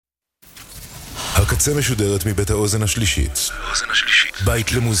הקצה משודרת מבית האוזן השלישית.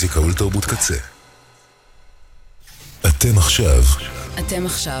 בית למוזיקה ולתרבות קצה. אתם עכשיו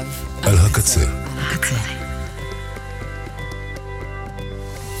על הקצה.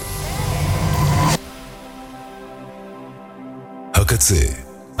 הקצה,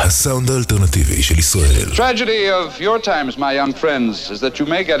 הסאונד האלטרנטיבי של ישראל. The tragedy of your times, my young friends, is that you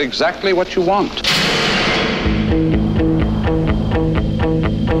may get exactly what you want.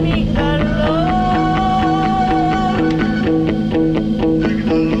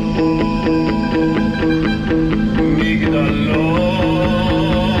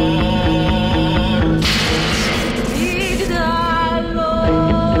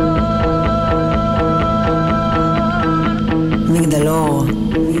 מגדלור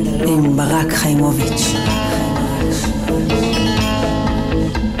עם ברק חיימוביץ'.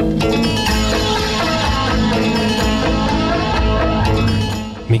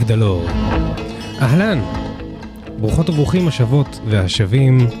 מגדלור. אהלן, ברוכות וברוכים השבות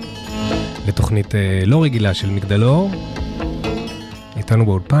והשבים לתוכנית לא רגילה של מגדלור. איתנו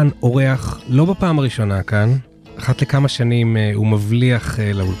באולפן אורח, לא בפעם הראשונה כאן, אחת לכמה שנים הוא מבליח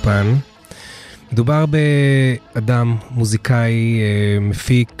לאולפן. מדובר באדם מוזיקאי,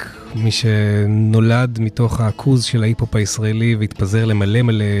 מפיק, מי שנולד מתוך העכוז של ההיפ-הופ הישראלי והתפזר למלא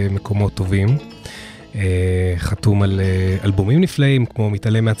מלא מקומות טובים. חתום על אלבומים נפלאים כמו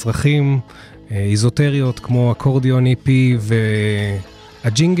מתעלם מהצרכים, איזוטריות כמו אקורדיון איפי,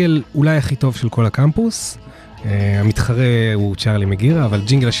 והג'ינגל אולי הכי טוב של כל הקמפוס. המתחרה הוא צ'רלי מגירה, אבל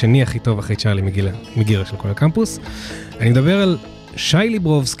ג'ינגל השני הכי טוב אחרי צ'רלי מגירה של כל הקמפוס. אני מדבר על שי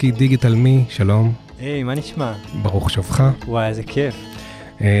ליברובסקי, דיגיטל מי, שלום. היי, מה נשמע? ברוך שובך. וואי, איזה כיף.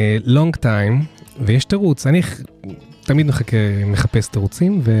 long time, ויש תירוץ. אני תמיד מחפש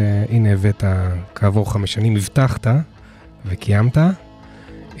תירוצים, והנה הבאת כעבור 5 שנים, הבטחת וקיימת.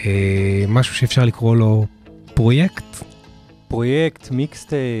 משהו שאפשר לקרוא לו פרויקט. פרויקט,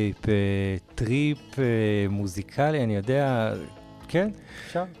 מיקסטייפ, טריפ, מוזיקלי, אני יודע, כן,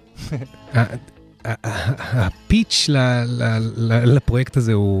 אפשר. הפיץ' לפרויקט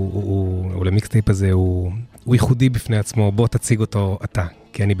הזה, או למיקסטייפ הזה, הוא ייחודי בפני עצמו. בוא תציג אותו אתה,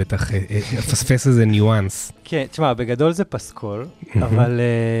 כי אני בטח אפספס איזה ניואנס. כן, תשמע, בגדול זה פסקול, אבל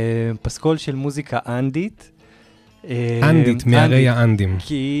פסקול של מוזיקה אנדית. אנדית, מהרי האנדים.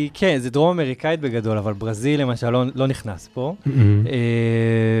 כי כן, זה דרום אמריקאית בגדול, אבל ברזיל למשל לא נכנס פה.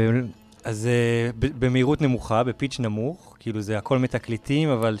 אז במהירות נמוכה, בפיץ' נמוך, כאילו זה הכל מתקליטים,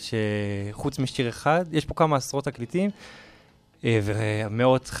 אבל שחוץ משיר אחד, יש פה כמה עשרות תקליטים,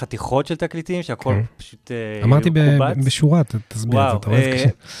 ומאות חתיכות של תקליטים, שהכל פשוט אמרתי בשורה, תסביר את זה, אתה רואה את קשה.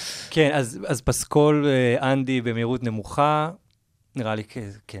 כן, אז פסקול אנדי במהירות נמוכה, נראה לי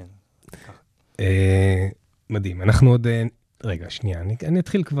כן. מדהים, אנחנו עוד, רגע, שנייה, אני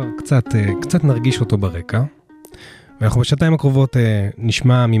אתחיל כבר קצת נרגיש אותו ברקע, ואנחנו בשעתיים הקרובות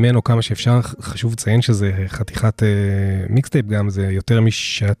נשמע ממנו כמה שאפשר. חשוב לציין שזה חתיכת מיקסטייפ גם, זה יותר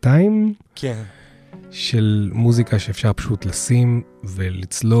משעתיים של מוזיקה שאפשר פשוט לשים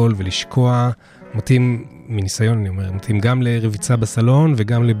ולצלול ולשקוע. מתאים מניסיון, אני אומר, מתאים גם לרביצה בסלון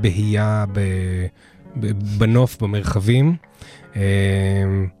וגם לבהייה בנוף, במרחבים.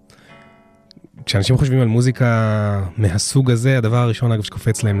 כשאנשים חושבים על מוזיקה מהסוג הזה, הדבר הראשון אגב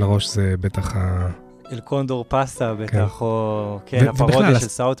שקופץ להם לראש זה בטח אל קונדור פסה בטח, או כן, הפרודיה של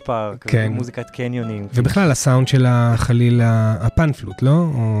סאוט פארק, מוזיקת קניונים. ובכלל הסאונד של החליל הפנפלוט, לא?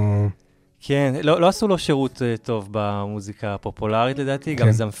 כן, לא עשו לו שירות טוב במוזיקה הפופולרית לדעתי,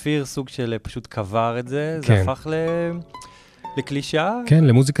 גם זמפיר סוג של פשוט קבר את זה, זה הפך לקלישה. כן,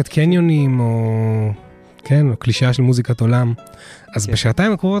 למוזיקת קניונים, או קלישה של מוזיקת עולם. אז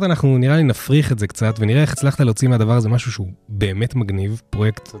בשעתיים הקרובות אנחנו נראה לי נפריך את זה קצת, ונראה איך הצלחת להוציא מהדבר הזה משהו שהוא באמת מגניב,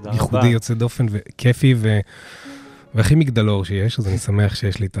 פרויקט ייחודי יוצא דופן וכיפי והכי מגדלור שיש, אז אני שמח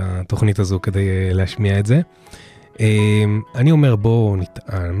שיש לי את התוכנית הזו כדי להשמיע את זה. אני אומר בואו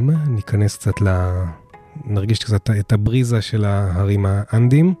נטעם, ניכנס קצת נרגיש קצת את הבריזה של ההרים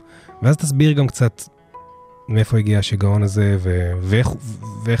האנדים, ואז תסביר גם קצת מאיפה הגיע השגעון הזה, ואיך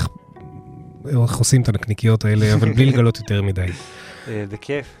עושים את הנקניקיות האלה, אבל בלי לגלות יותר מדי.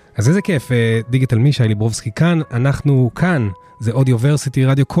 בכיף. אז איזה כיף, דיגיטל מי, שי ליברובסקי כאן, אנחנו כאן, זה אודיוורסיטי,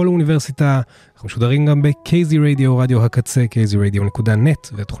 רדיו כל האוניברסיטה, אנחנו משודרים גם ב-KZ רדיו, רדיו הקצה, kzradio.net,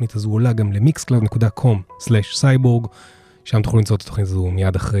 והתוכנית הזו עולה גם ל-mixcloud.com/cyborg, שם תוכלו למצוא את התוכנית הזו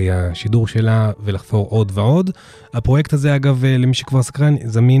מיד אחרי השידור שלה, ולחפור עוד ועוד. הפרויקט הזה, אגב, למי שכבר סקרן,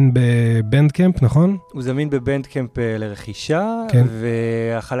 זמין בבנדקמפ, נכון? הוא זמין בבנדקמפ לרכישה,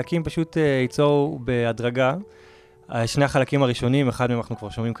 והחלקים פשוט ייצאו בהדרגה. שני החלקים הראשונים, אחד מהם אנחנו כבר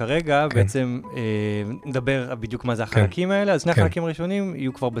שומעים כרגע, בעצם נדבר בדיוק מה זה החלקים האלה, אז שני החלקים הראשונים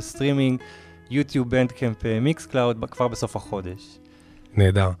יהיו כבר בסטרימינג יוטיוב, בנדקאמפ, מיקס קלאוד, כבר בסוף החודש.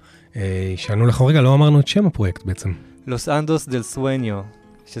 נהדר. שענו לך רגע, לא אמרנו את שם הפרויקט בעצם. לוס אנדוס דל סואניו,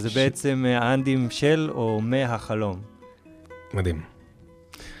 שזה בעצם האנדים של או מהחלום. מדהים.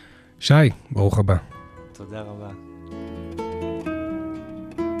 שי, ברוך הבא. תודה רבה.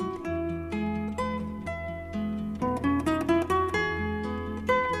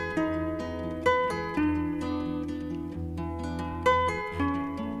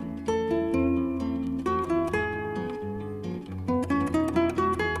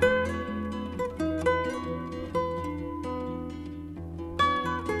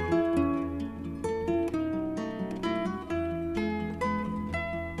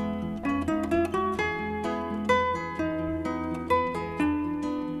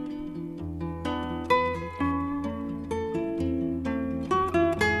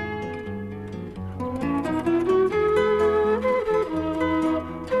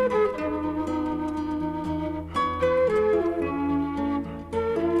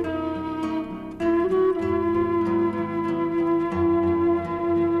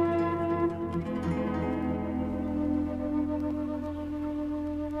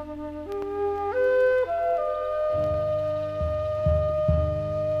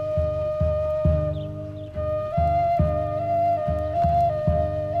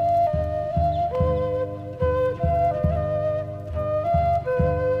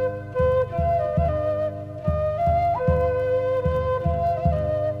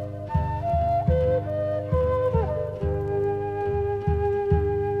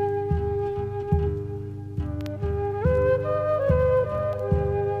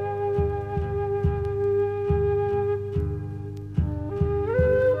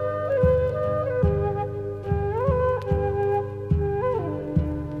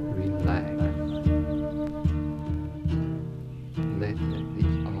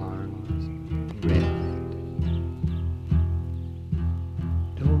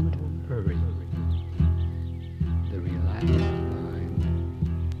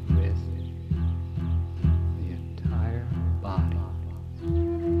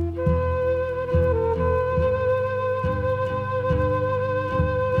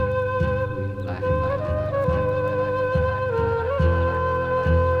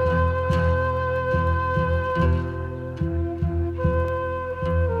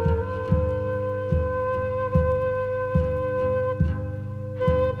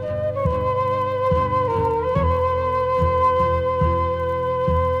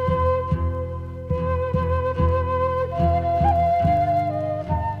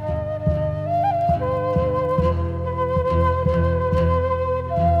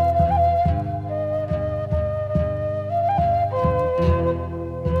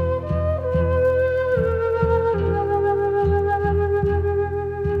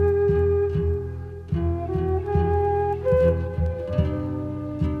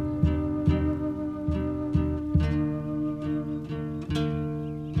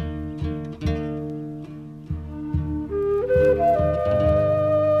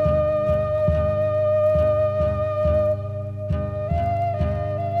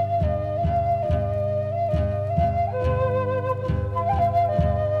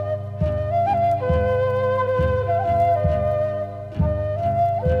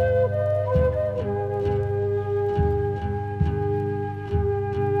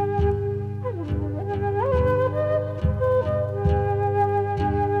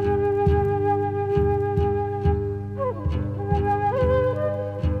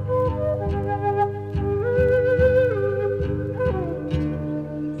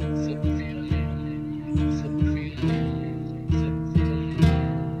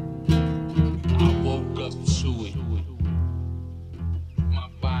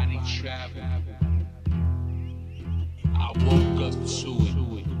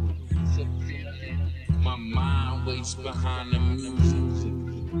 Behind the music.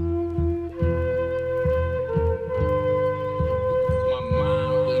 My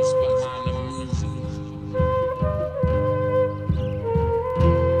mind waits behind the music.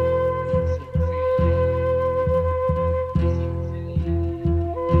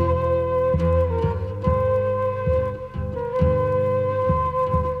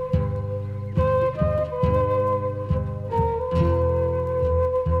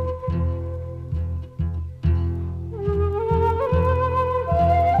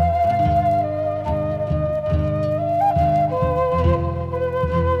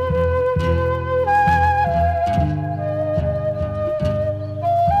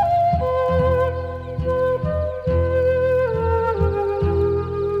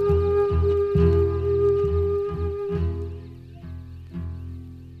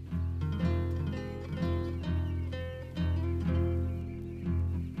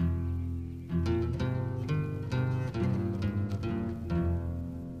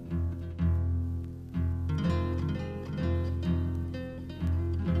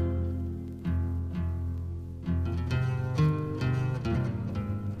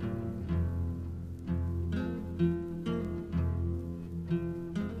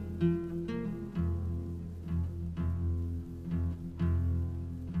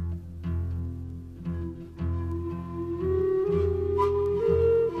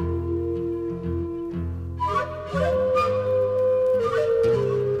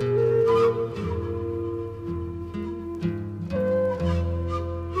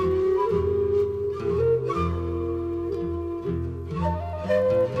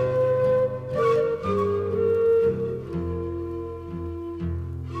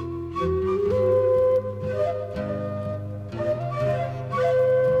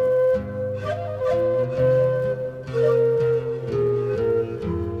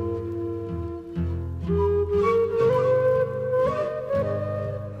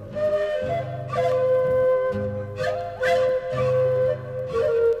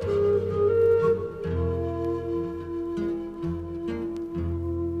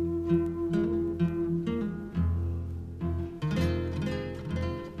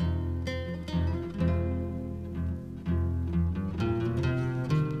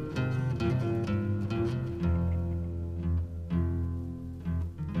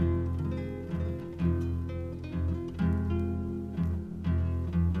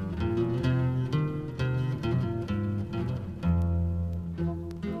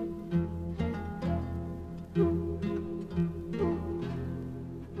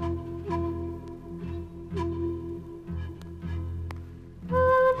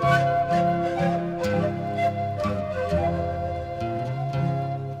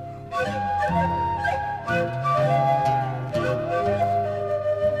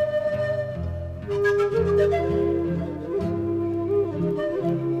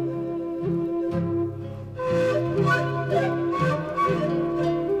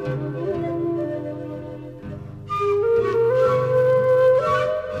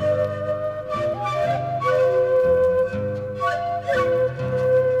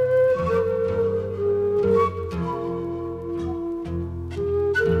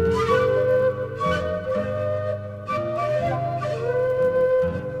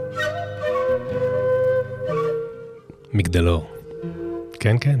 מגדלור.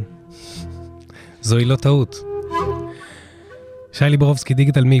 כן, כן. זוהי לא טעות. שי ליברובסקי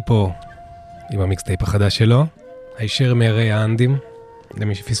דיגיטל מי פה, עם המיקסטייפ החדש שלו, הישר מהרי האנדים,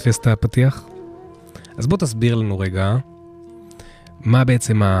 למי שפספס את הפתיח. אז בוא תסביר לנו רגע, מה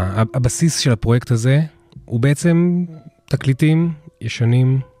בעצם הבסיס של הפרויקט הזה, הוא בעצם תקליטים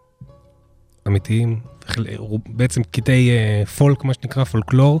ישנים, אמיתיים, בעצם קטעי פולק, מה שנקרא,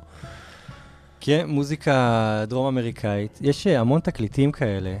 פולקלור. כן, מוזיקה דרום אמריקאית. יש המון תקליטים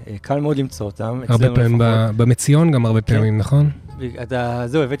כאלה, קל מאוד למצוא אותם. הרבה פעמים במציון גם הרבה פעמים, נכון?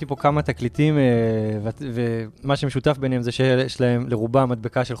 זהו, הבאתי פה כמה תקליטים, ומה שמשותף ביניהם זה שיש להם לרובם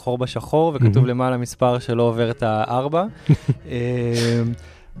מדבקה של חור בשחור, וכתוב למעלה מספר שלא עובר את ה-4.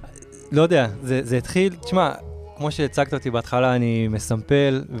 לא יודע, זה התחיל, תשמע, כמו שהצגת אותי בהתחלה, אני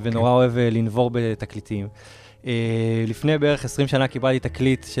מסמפל ונורא אוהב לנבור בתקליטים. לפני בערך 20 שנה קיבלתי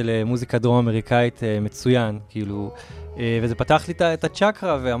תקליט של מוזיקה דרום אמריקאית מצוין, כאילו, וזה פתח לי את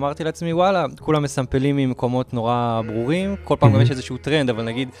הצ'קרה, ואמרתי לעצמי, וואלה, כולם מסמפלים ממקומות נורא ברורים, כל פעם גם יש איזשהו טרנד, אבל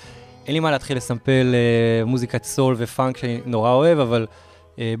נגיד, אין לי מה להתחיל לסמפל מוזיקת סול ופאנק שאני נורא אוהב, אבל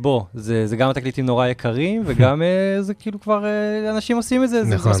בוא, זה גם התקליטים נורא יקרים, וגם זה כאילו כבר, אנשים עושים את זה,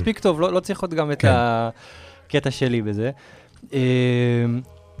 זה מספיק טוב, לא צריך עוד גם את הקטע שלי בזה.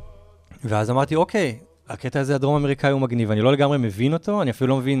 ואז אמרתי, אוקיי, הקטע הזה הדרום אמריקאי הוא מגניב, אני לא לגמרי מבין אותו, אני אפילו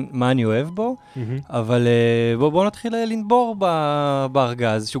לא מבין מה אני אוהב בו, אבל בואו נתחיל לנבור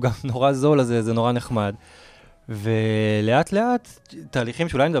בארגז, שהוא גם נורא זול, אז זה נורא נחמד. ולאט לאט, תהליכים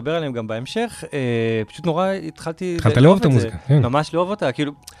שאולי נדבר עליהם גם בהמשך, פשוט נורא התחלתי לאהוב את המוזיקה. ממש לאהוב אותה,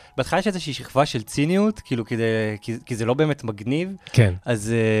 כאילו, בהתחלה יש איזושהי שכבה של ציניות, כאילו כי זה לא באמת מגניב, אז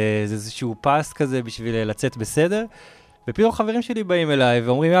זה איזשהו פס כזה בשביל לצאת בסדר, ופתאום חברים שלי באים אליי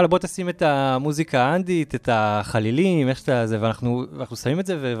ואומרים, יאללה, בוא תשים את המוזיקה האנדית, את החלילים, איך שאתה זה, ואנחנו שמים את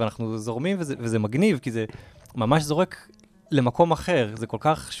זה ואנחנו זורמים, וזה מגניב, כי זה ממש זורק למקום אחר, זה כל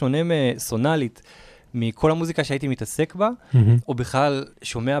כך שונה סונלית מכל המוזיקה שהייתי מתעסק בה, או בכלל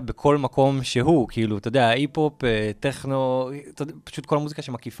שומע בכל מקום שהוא, כאילו, אתה יודע, היפ-הופ, טכנו, פשוט כל המוזיקה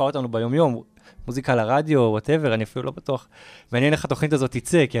שמקיפה אותנו ביום-יום, מוזיקה לרדיו, whatever, אני אפילו לא בטוח. מעניין איך התוכנית הזאת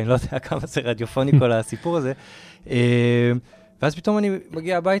תצא, כי אני לא יודע כמה זה רדיופוני כל הסיפור הזה. ואז פתאום אני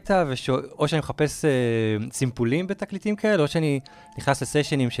מגיע הביתה, או שאני מחפש סימפולים בתקליטים כאלה, או שאני נכנס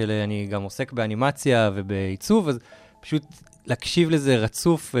לסשנים של, אני גם עוסק באנימציה ובעיצוב, אז פשוט להקשיב לזה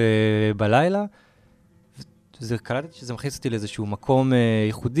רצוף בלילה, קלטתי שזה מכניס אותי לאיזשהו מקום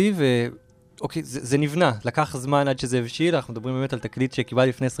ייחודי, ואוקיי, זה נבנה, לקח זמן עד שזה הבשיל, אנחנו מדברים באמת על תקליט שקיבלתי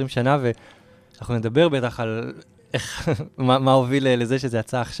לפני 20 שנה, ואנחנו נדבר בטח על מה הוביל לזה שזה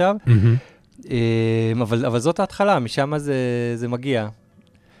יצא עכשיו, אבל זאת ההתחלה, משם זה מגיע.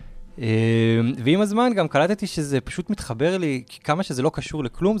 ועם הזמן גם קלטתי שזה פשוט מתחבר לי, כי כמה שזה לא קשור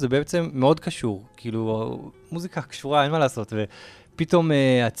לכלום, זה בעצם מאוד קשור, כאילו, מוזיקה קשורה, אין מה לעשות, פתאום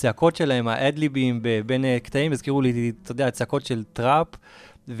הצעקות שלהם, האדליבים בין קטעים, הזכירו לי, אתה יודע, הצעקות של טראפ,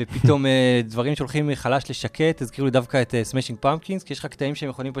 ופתאום דברים שהולכים מחלש לשקט, הזכירו לי דווקא את Smashing Pumpkins, כי יש לך קטעים שהם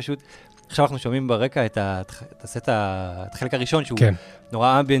יכולים פשוט, עכשיו אנחנו שומעים ברקע את החלק הראשון, שהוא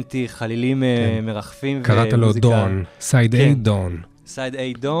נורא אמביינטי, חלילים מרחפים. קראת לו דון, סייד A דון. סייד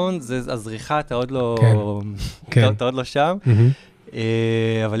A דון, זה הזריחה, אתה עוד לא שם.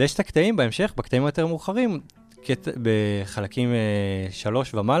 אבל יש את הקטעים בהמשך, בקטעים היותר מאוחרים, בחלקים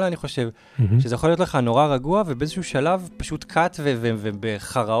 3 ומעלה, אני חושב, שזה יכול להיות לך נורא רגוע, ובאיזשהו שלב פשוט קאט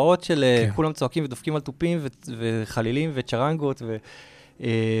ובחראות של כולם צועקים ודופקים על טופים וחלילים וצ'רנגות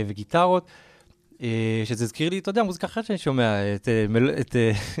וגיטרות, שזה הזכיר לי, אתה יודע, מוזיקה אחרת שאני שומע, את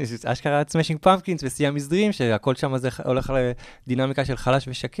אשכרה Smashing Pumpkins וסיאם מזדרים, שהכל שם הולך לדינמיקה של חלש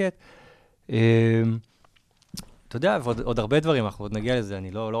ושקט. אתה יודע, ועוד הרבה דברים, אנחנו עוד נגיע לזה,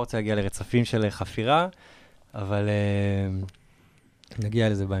 אני לא רוצה להגיע לרצפים של חפירה, אבל נגיע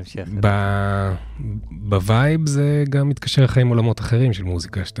לזה בהמשך. בווייב זה גם מתקשר לך עם עולמות אחרים של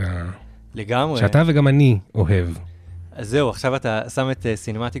מוזיקה, שאתה וגם אני אוהב. אז זהו, עכשיו אתה שם את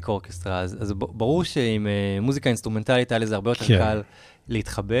סינמטיק אורקסטרה, אז ברור שעם מוזיקה אינסטרומנטלית היה לזה הרבה יותר קל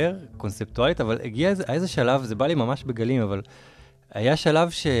להתחבר, קונספטואלית, אבל הגיע איזה שלב, זה בא לי ממש בגלים, אבל היה שלב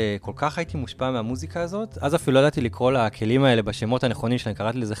שכל כך הייתי מושפע מהמוזיקה הזאת, אז אפילו לא ידעתי לקרוא לכלים האלה בשמות הנכונים שלהם,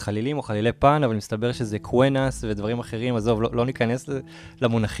 קראתי לזה חלילים או חלילי פן, אבל מסתבר שזה קוונס ודברים אחרים, עזוב, לא ניכנס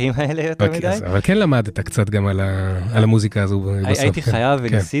למונחים האלה יותר מדי. אבל כן למדת קצת גם על המוזיקה הזו בסוף. הייתי חייב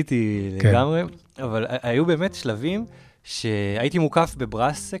וניסיתי לגמרי, אבל היו באמת שלבים שהייתי מוקף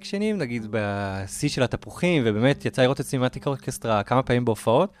בברס סקשנים, נגיד בשיא של התפוחים, ובאמת יצא לראות את סינמטיק אורקסטרה כמה פעמים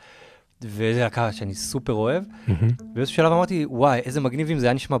בהופעות, וזה לקה שאני סופר אוהב, ובאיזשהו שלב אמרתי, וואי, איזה מגניב אם זה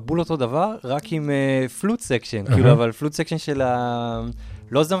היה נשמע בול אותו דבר, רק עם פלוט סקשן, כאילו, אבל פלוט סקשן של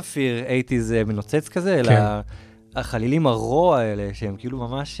לא זמפיר 80s מנוצץ כזה, אלא החלילים הרוע האלה, שהם כאילו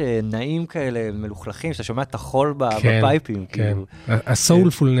ממש נעים כאלה, מלוכלכים, שאתה שומע את החול בפייפים. כן,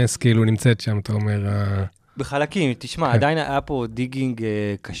 הסולפולנס כאילו נמצאת שם, אתה אומר... בחלקים, תשמע, עדיין היה פה דיגינג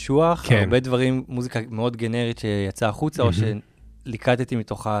קשוח, הרבה דברים, מוזיקה מאוד גנרית שיצאה החוצה, או שליקטתי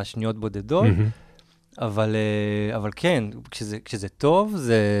מתוך השניות בודדות, אבל כן, כשזה טוב,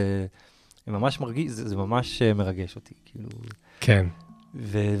 זה ממש מרגיש, זה ממש מרגש אותי, כאילו. כן.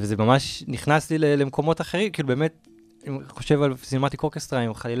 וזה ממש נכנס לי למקומות אחרים, כאילו באמת, אני חושב על סינמטיק אורקסטרה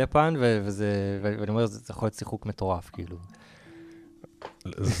עם חלילי פן, ואני אומר, זה יכול להיות שיחוק מטורף, כאילו.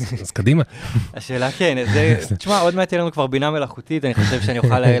 אז קדימה. השאלה כן, תשמע, עוד מעט תהיה לנו כבר בינה מלאכותית, אני חושב שאני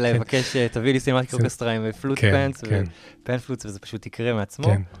אוכל לבקש, תביא לי סינמטיק אורקסטרה עם פלוט פנס, ופן פלוט, וזה פשוט יקרה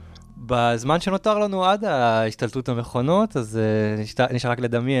מעצמו. בזמן שנותר לנו עד ההשתלטות המכונות, אז נשאר רק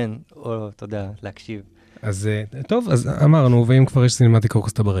לדמיין, או, אתה יודע, להקשיב. אז טוב, אז אמרנו, ואם כבר יש סינמטיק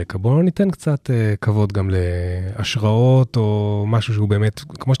אורקסטרה ברקע, בואו ניתן קצת כבוד גם להשראות, או משהו שהוא באמת,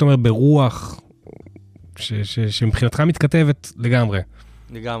 כמו שאתה אומר, ברוח, שמבחינתך מתכתבת לגמרי.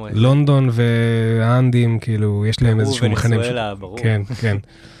 לגמרי. לונדון והאנדים, כאילו, יש להם איזשהו מחנה. ונסואלה, ברור. כן, כן.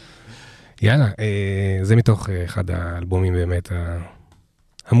 יאללה, זה מתוך אחד האלבומים באמת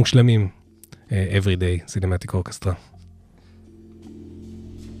המושלמים, Everyday, Cinematic Orchestra.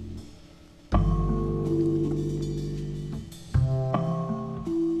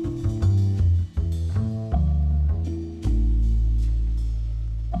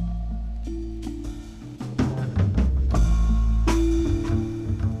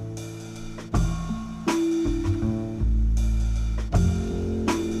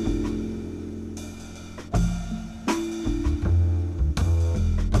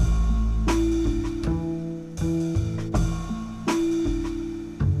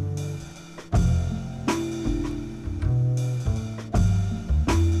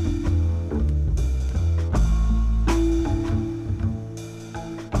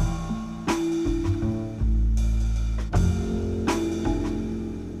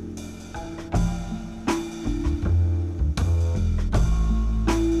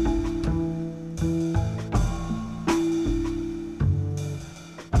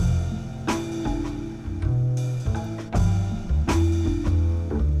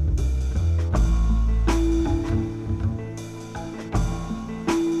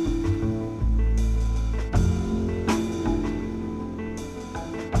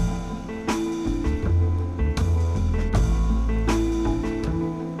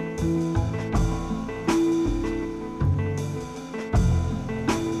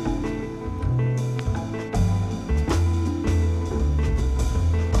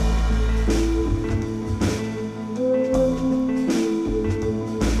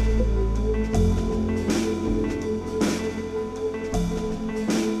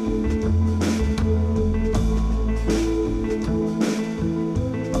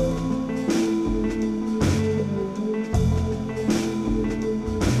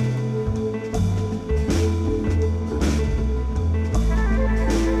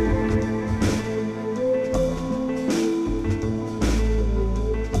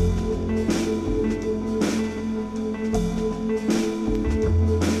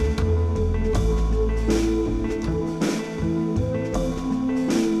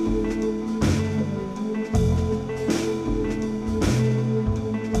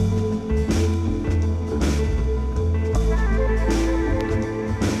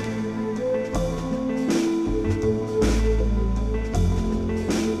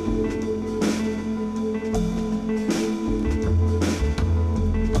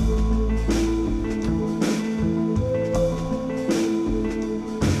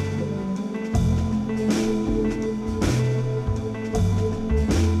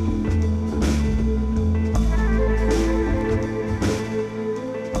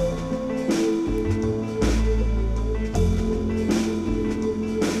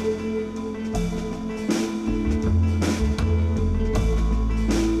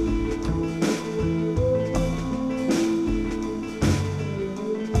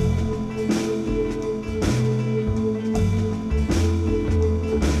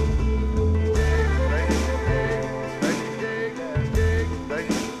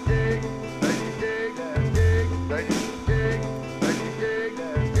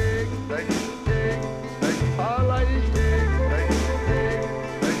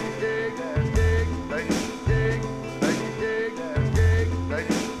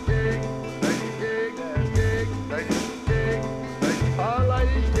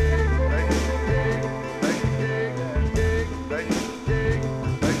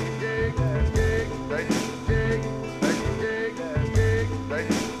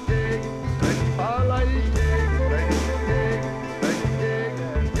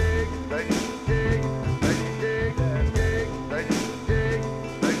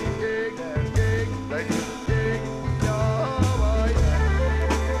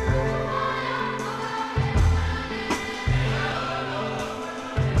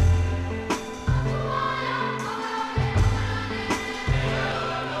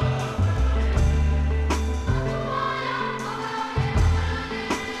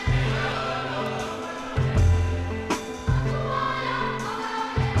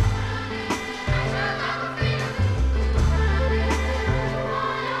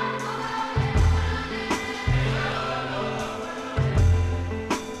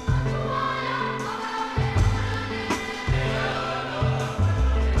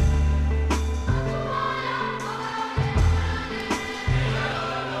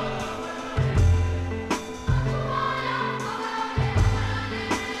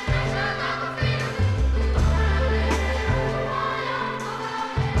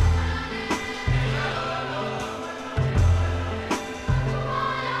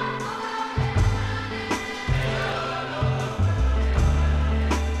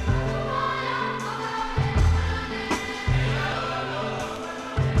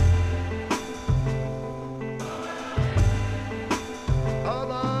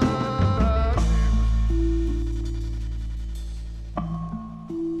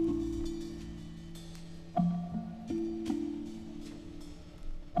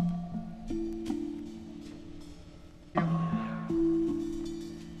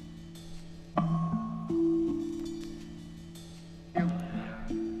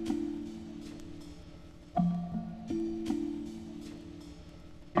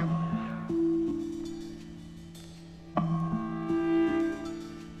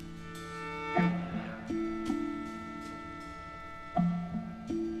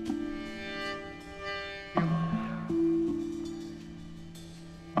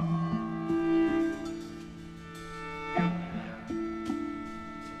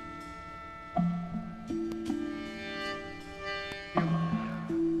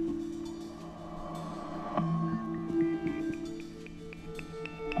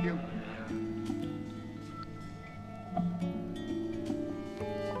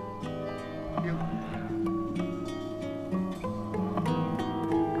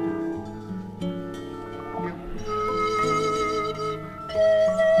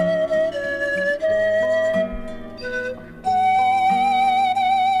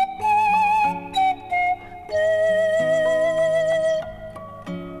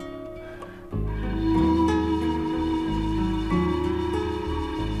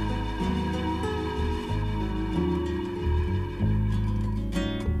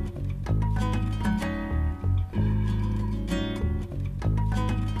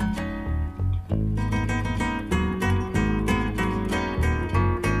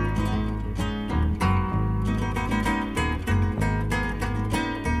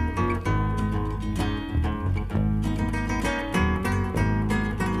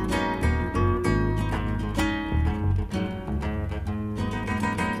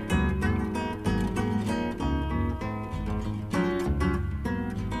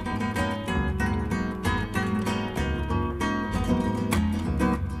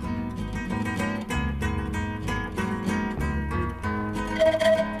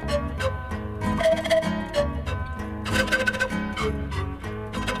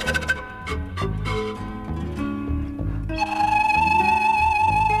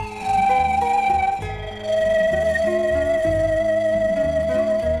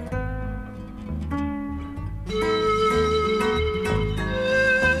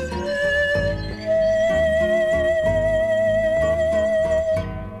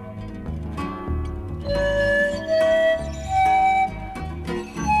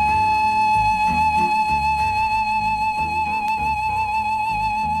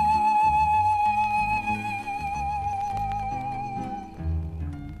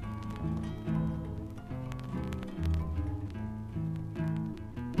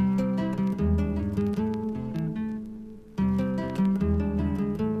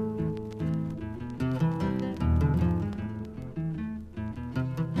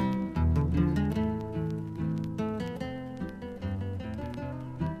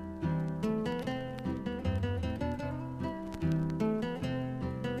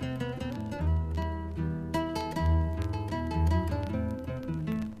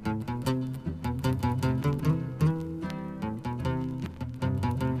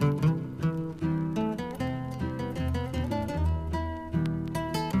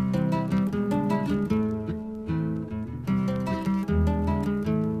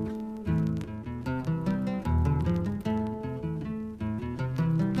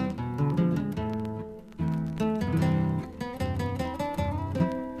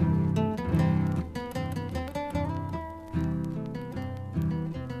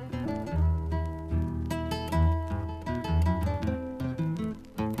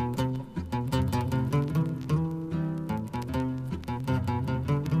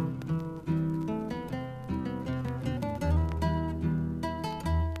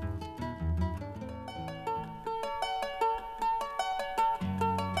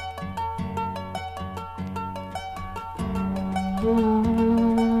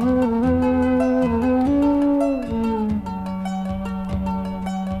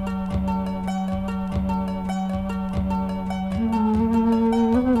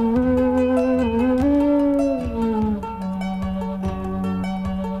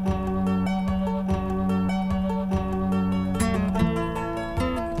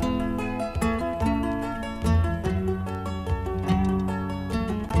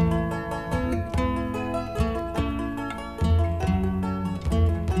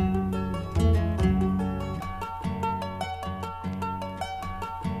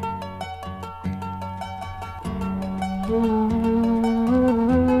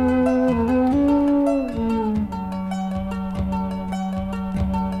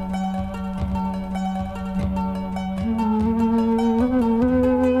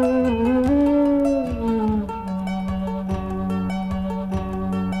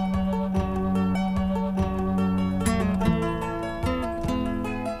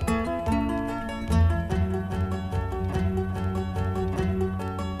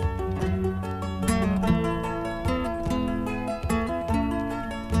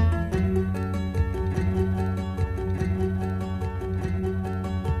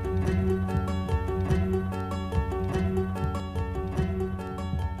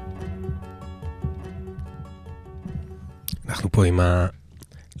 אנחנו פה עם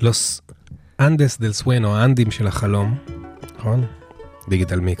הלוס אנדס דל סואנו, האנדים של החלום, נכון?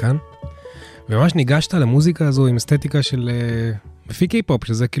 דיגיטל מכאן. וממש ניגשת למוזיקה הזו עם אסתטיקה של מפיק היפ-הופ,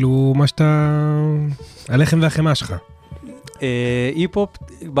 שזה כאילו מה שאתה, הלחם והחמה שלך. היפ-הופ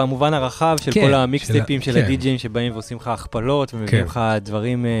במובן הרחב של כל המיקסטייפים של הדי-ג'ים שבאים ועושים לך הכפלות ומביאים לך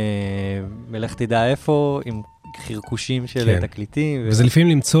דברים מלך תדע איפה, עם חרקושים של תקליטים. וזה לפעמים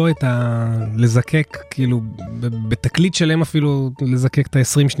למצוא את לזקק, כאילו, בתקליט שלם אפילו, לזקק את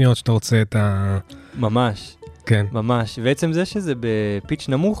ה-20 שניות שאתה רוצה את ה... ממש. כן. ממש. ועצם זה שזה בפיץ'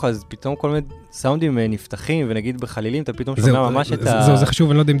 נמוך, אז פתאום כל מיני סאונדים נפתחים, ונגיד בחלילים, אתה פתאום שומע ממש את ה... זהו, זה חשוב,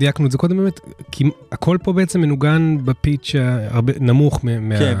 אני לא יודע אם דייקנו את זה קודם באמת, כי הכל פה בעצם מנוגן בפיץ' נמוך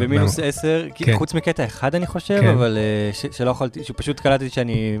מה... כן, במינוס 10, חוץ מקטע אחד אני חושב, אבל שלא יכולתי, שפשוט קלטתי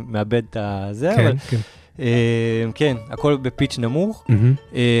שאני מאבד את זה, אבל... כן, הכל בפיץ' נמוך,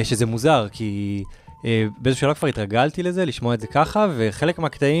 שזה מוזר, כי באיזשהו שלב כבר התרגלתי לזה, לשמוע את זה ככה, וחלק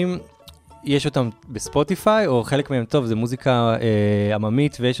מהקטעים יש אותם בספוטיפיי, או חלק מהם טוב, זה מוזיקה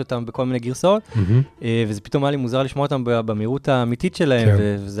עממית, ויש אותם בכל מיני גרסאות, וזה פתאום היה לי מוזר לשמוע אותם במהירות האמיתית שלהם,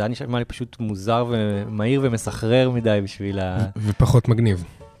 וזה היה נשמע לי פשוט מוזר ומהיר ומסחרר מדי בשביל ופחות מגניב.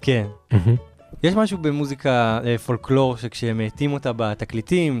 כן. יש משהו במוזיקה פולקלור, שכשהם מעטים אותה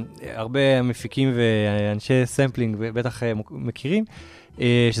בתקליטים, הרבה מפיקים ואנשי סמפלינג בטח מכירים,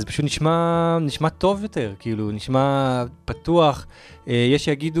 שזה פשוט נשמע טוב יותר, כאילו, נשמע פתוח. יש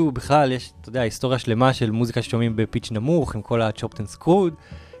שיגידו, בכלל, יש, אתה יודע, היסטוריה שלמה של מוזיקה ששומעים בפיץ' נמוך, עם כל ה-chopped and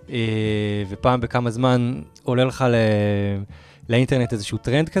screwed, ופעם בכמה זמן עולה לך לאינטרנט איזשהו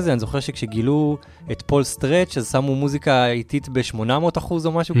טרנד כזה. אני זוכר שכשגילו את פול סטרץ', אז שמו מוזיקה איטית ב-800%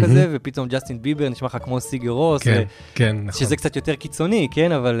 או משהו כזה, ופתאום ג'סטין ביבר נשמע לך כמו סיגר רוס, כן, נכון. שזה קצת יותר קיצוני,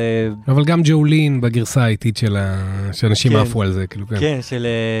 כן, אבל... אבל גם ג'ולין בגרסה האיטית שאנשים עפו על זה, כאילו, כן. כן, של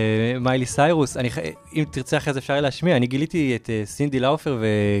מיילי סיירוס. אם תרצה אחרי זה אפשר להשמיע, אני גיליתי את סינדי לאופר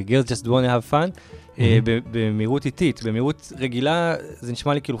ו-Girls Just Wanna Have Fun, במהירות איטית. במהירות רגילה זה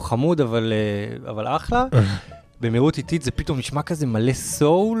נשמע לי כאילו חמוד, אבל אחלה. במהירות איטית זה פתאום נשמע כזה מלא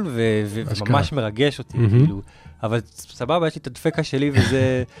סול, וממש מרגש אותי, כאילו. אבל סבבה, יש לי את הדפקה שלי,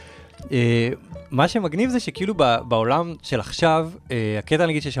 וזה... מה שמגניב זה שכאילו בעולם של עכשיו, הקטע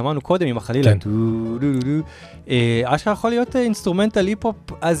נגיד ששמענו קודם עם החלילה, אשכרה יכול להיות אינסטרומנטל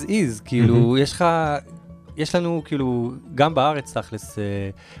היפ-הופ as is, כאילו, יש לנו כאילו, גם בארץ תכלס,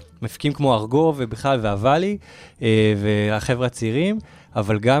 מפיקים כמו ארגו ובכלל והוואלי, והחבר'ה הצעירים,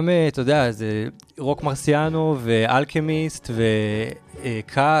 אבל גם, אתה יודע, זה רוק מרסיאנו ואלכמיסט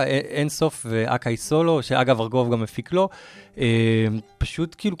וקה אינסוף ואקאי סולו, שאגב ארגוב גם מפיק לו,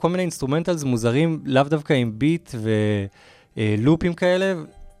 פשוט כאילו כל מיני אינסטרומנטלס מוזרים, לאו דווקא עם ביט ולופים כאלה,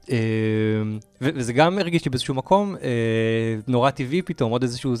 וזה גם הרגיש לי באיזשהו מקום נורא טבעי פתאום, עוד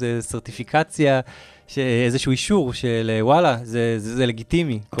איזשהו סרטיפיקציה, איזשהו אישור של וואלה, זה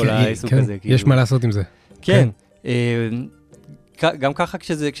לגיטימי, כל העיסוק הזה. יש מה לעשות עם זה. כן. גם ככה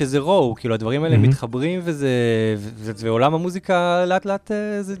כשזה רואו, כאילו הדברים האלה מתחברים, ועולם המוזיקה לאט לאט,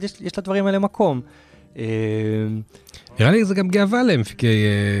 יש לדברים האלה מקום. נראה לי זה גם גאווה למפיקי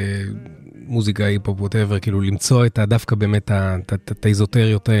מוזיקה, היפ-הופ, whatever, כאילו למצוא את דווקא באמת את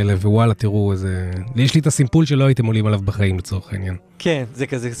האיזוטריות האלה, ווואלה, תראו איזה... יש לי את הסימפול שלא הייתם עולים עליו בחיים לצורך העניין. כן, זה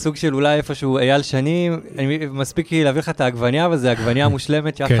כזה סוג של אולי איפשהו אייל שנים, מספיק לי להביא לך את העגבניה, אבל זה העגבניה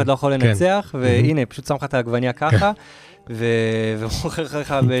המושלמת שאף אחד לא יכול לנצח, והנה, פשוט שם לך את העגבניה ככה, ומוכר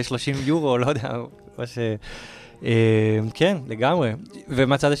לך ב-30 יורו, לא יודע, מה ש... כן, לגמרי.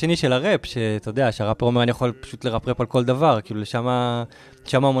 ומהצד השני של הראפ, שאתה יודע, שהראפר אומר, אני יכול פשוט לראפ על כל דבר, כאילו לשם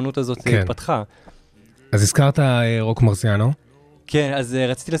האמנות הזאת התפתחה. אז הזכרת רוק מרסיאנו. כן, אז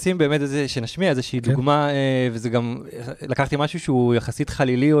רציתי לשים באמת שנשמיע איזושהי דוגמה, וזה גם, לקחתי משהו שהוא יחסית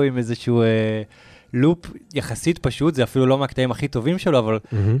חלילי, או עם איזשהו לופ יחסית פשוט, זה אפילו לא מהקטעים הכי טובים שלו,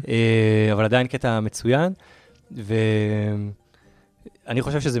 אבל עדיין קטע מצוין, ואני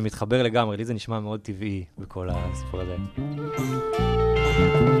חושב שזה מתחבר לגמרי, לי זה נשמע מאוד טבעי בכל הסיפור הזה.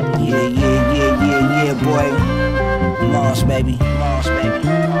 Yeah, boy. Moss, baby.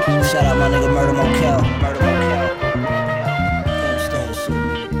 Shout out my nigga Murder Mokel.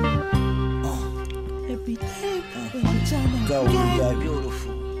 Go,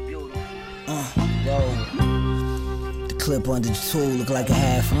 beautiful. Go. The clip under the tool look like a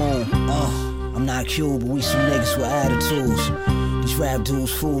half moon. I'm not cute, but we some niggas with attitudes. These rap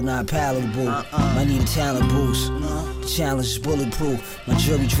dudes food not palatable. Might need a talent boost. The challenge is bulletproof. My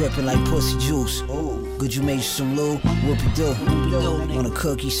jury dripping like pussy juice. Good you make some loo? Whoopie-do. On a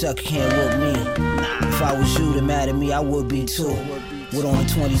cookie sucker can't whoop me. If I was you that mad at me, I would be too. What on the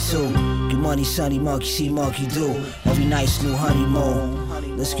 22? Get money, sonny, monkey see, monkey do. Every night's new honeymoon.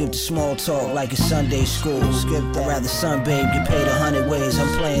 Let's skip the small talk like it's Sunday school. I'd rather sunbathe, get paid 100 ways.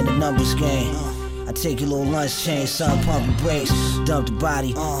 I'm playing the numbers game. I take your little lunch chain, sun pumping brakes. Dump the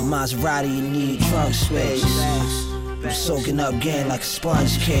body, the Maserati, you need trunk space. I'm soaking up game like a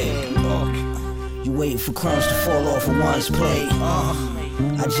sponge cake. You waiting for crumbs to fall off of one's plate.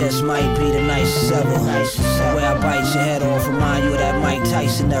 I just might be the nicest ever. The way I bite your head off, remind you of that Mike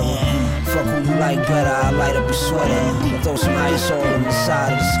Tyson era. Fuck who you like better, I light up a sweater. Throw some ice all on the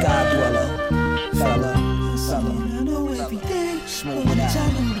side of the sky dweller. Fella, I know everything. smooth it out.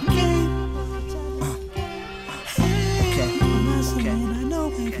 Okay. I know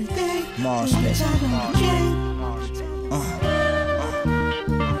everything. Mars, baby.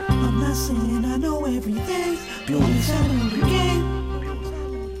 I'm not saying I know everything. Beautiful. I know the game.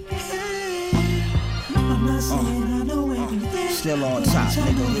 I'm not saying I know everything. Still on top,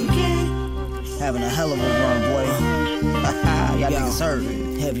 nigga. Having a hell of a run, boy. Y'all niggas heard.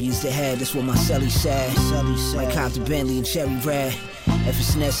 Heavy as the head, that's what my celly said. Might cop the Bentley and cherry red. If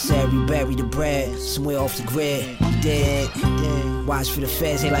it's necessary, bury the bread. Somewhere off the grid, dead. Watch for the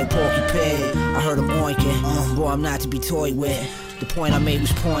feds, they like Porky Pig. I heard them oinking, boy, I'm not to be toyed with. The point I made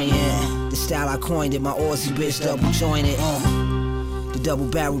was poignant. The style I coined it, my Aussie bitch double jointed. The double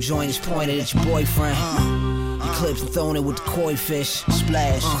barrel joint is pointed at your boyfriend. Your clips and thrown it with the koi fish.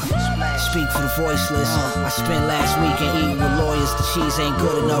 Splash. Speak for the voiceless. I spent last weekend eating with lawyers. The cheese ain't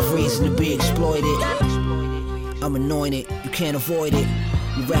good enough reason to be exploited. I'm anointed, you can't avoid it.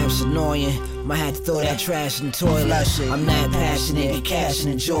 Your rap's annoying, might have to throw that trash in the toilet. I'm not passionate, get cash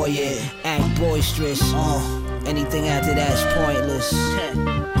and enjoy it. Act boisterous, anything after that's pointless. Yeah,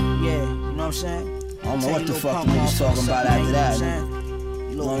 you know what I'm saying? I don't know what the fuck the niggas talking about after that.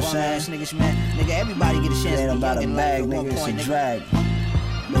 You know what I'm saying? Niggas, man. Nigga, everybody get a chance to be about a bag, nigga, it's a drag.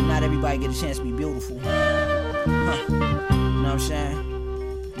 But not everybody get a chance to be beautiful. You know what I'm saying?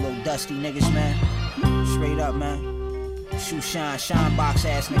 Little dusty niggas, man. Straight up, man. Shoe shine box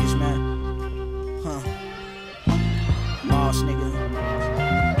ass niggas, man. Boss nigga.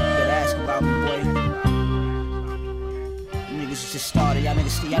 Better ask about me, boy. You niggas just started. Y'all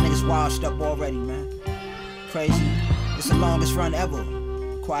niggas washed up already, man. Crazy. It's the longest run ever.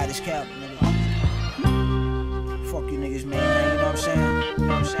 Quiet as kept, nigga. Fuck you niggas, man. You know what I'm saying? You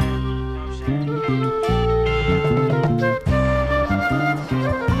know what I'm saying? You know what I'm saying?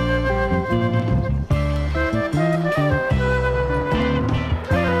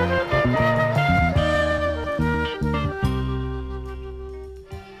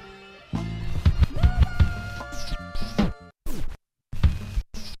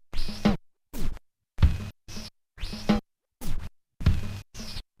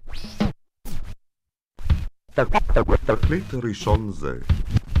 תקליט ראשון זה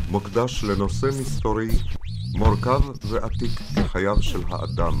מוקדש לנושא מסתורי מורכב ועתיק כחייו של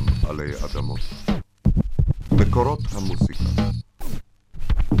האדם עלי אדמות. מקורות המוזיקה.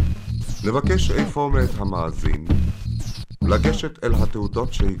 נבקש איפה מאת המאזין לגשת אל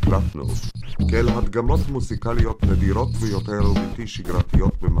התעודות שהקלטנו כאל הדגמות מוזיקליות נדירות ביותר ובלתי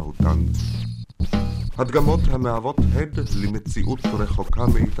שגרתיות במהותן. הדגמות המהוות הד למציאות רחוקה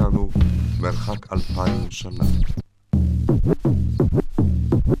מאיתנו מרחק 2000 שנה.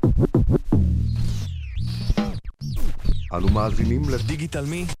 אנו מאזינים לדיגיטל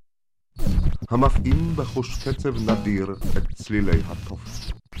מי המפעים בחוש קצב נדיר את צלילי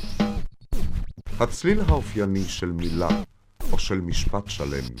התוף. הצליל האופייני של מילה או של משפט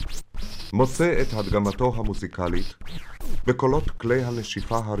שלם מוצא את הדגמתו המוזיקלית בקולות כלי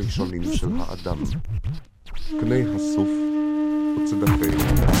הנשיפה הראשונים של האדם, קני הסוף וצדפי.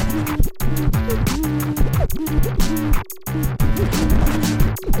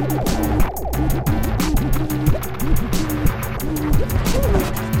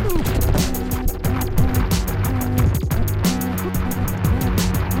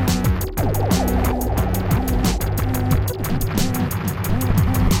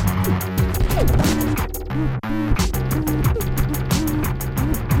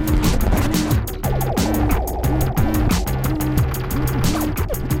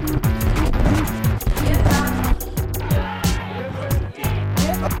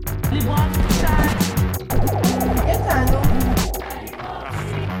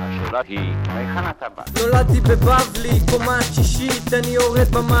 נולדתי בבבלי, קומה שישית, אני יורד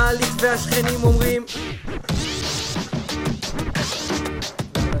במעלית והשכנים אומרים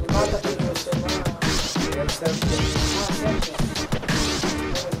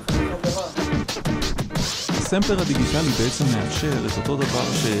הסמפלר הדיגיטלי בעצם מאפשר את אותו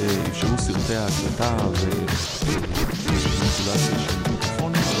דבר שאפשרו סרטי ההקלטה ומניפולציה של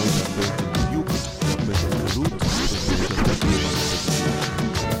מיקרופונים, אבל זה הרבה יותר דיוק, הרבה יותר קלות ויותר קלות.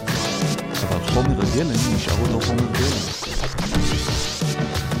 אבל חומר הגלם נשאר עוד לא חומר גלם.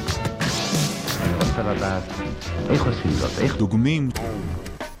 אני רוצה לדעת איך עושים זאת, איך דוגמים.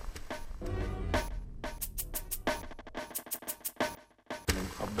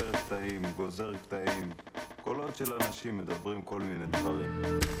 מחבר קטעים, גוזר קטעים, קולות של אנשים מדברים כל מיני דברים.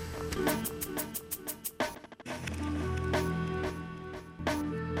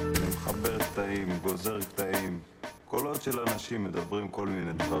 אני מחבר קטעים, גוזר קטעים, קולות של אנשים מדברים כל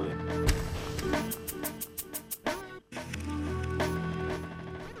מיני דברים.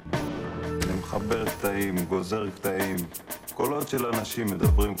 אני מחבר קטעים, גוזר קטעים, קולות של אנשים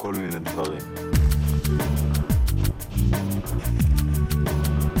מדברים כל מיני דברים.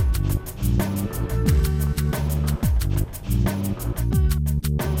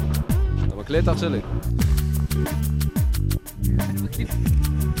 אתה מקליט אח שלי?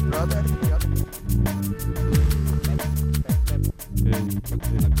 לא יודע,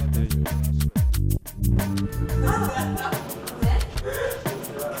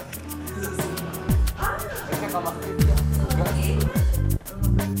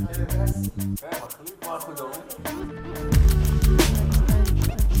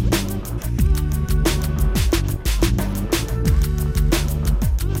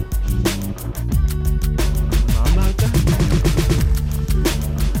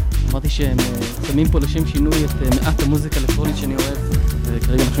 אמרתי שהם שמים פה לשם שינוי את מעט המוזיקה האלקטרונית שאני אוהב,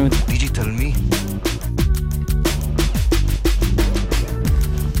 וכרגע אנחנו שומעים את דיגיטל מי.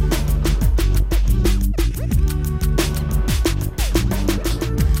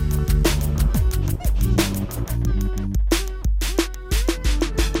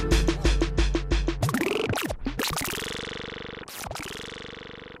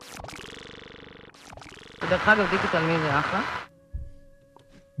 דרך אגב, דיגיטל מי זה אחלה?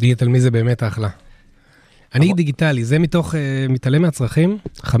 דיגיטל מי זה באמת אחלה. אני דיגיטלי, זה מתוך מתעלם מהצרכים?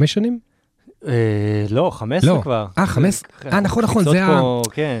 5 שנים? לא, 15 כבר. 15? נכון, זה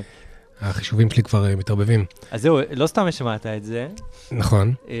כן. החישובים שלי כבר מתערבבים. אז זהו, לא סתם שמעת את זה.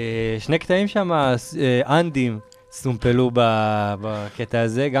 נכון. 2 קטעים שם, אנדים סומפלו בקטע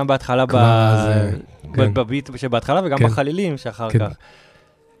הזה, גם בהתחלה, בביט שבהתחלה, וגם בחלילים שאחר כך.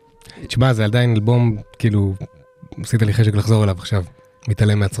 תשמע, זה עדיין אלבום, כאילו, עשית לי חשק לחזור אליו עכשיו.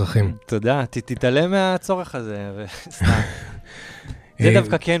 מתעלם מהצרכים. תודה, תתעלם מהצורך הזה, וסתם. זה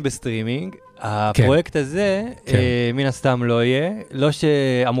דווקא כן בסטרימינג. הפרויקט הזה, מן הסתם לא יהיה. לא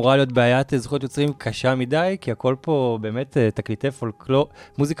שאמורה להיות בעיית זכויות יוצרים קשה מדי, כי הכל פה באמת תקליטי פולקלור,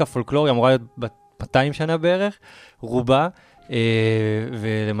 מוזיקה פולקלורי אמורה להיות 200 שנה בערך, רובה.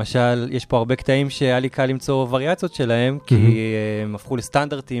 ולמשל, יש פה הרבה קטעים שהיה לי קל למצוא וריאציות שלהם, כי הם הפכו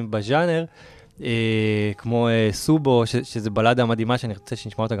לסטנדרטים בז'אנר. כמו סובו, שזה בלדה מדהימה שאני רוצה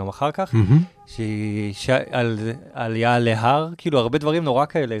שנשמע אותה גם אחר כך, שהיא עלייה להר, כאילו הרבה דברים נורא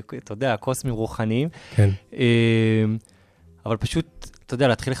כאלה, אתה יודע, קוסמים רוחניים, אבל פשוט, אתה יודע,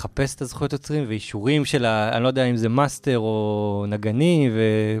 להתחיל לחפש את הזכויות יוצרים ואישורים של, אני לא יודע אם זה מאסטר או נגני,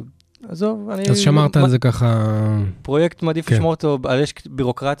 עזוב, אז שמרת על זה ככה... פרויקט מעדיף לשמור אותו על אש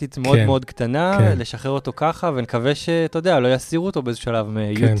בירוקרטית מאוד מאוד קטנה, לשחרר אותו ככה, ונקווה שאתה יודע, לא יסירו אותו באיזה שלב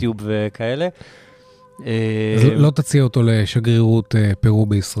מיוטיוב וכאלה. אז לא תציע אותו לשגרירות פרו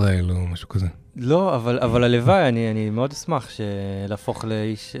בישראל או משהו כזה. לא, אבל הלוואי, אני מאוד אשמח להפוך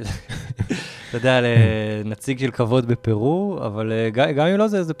לאיש... אתה יודע, נציג של כבוד בפרו, אבל גם אם לא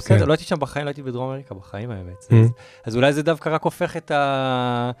זה בסדר, לא הייתי שם בחיים, לא הייתי בדרום אמריקה בחיים האמת. אז אולי זה דווקא רק הופך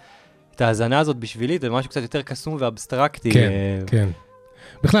את ההזנה הזאת בשבילי, זה משהו קצת יותר קסום ואבסטרקטי. כן, כן.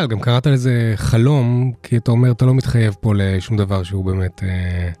 בכלל, גם קראת לזה חלום, כי אתה אומר, אתה לא מתחייב פה לשום דבר שהוא באמת...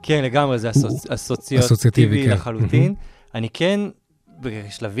 כן, לגמרי, זה אסוציאטיבי לחלוטין. אני כן,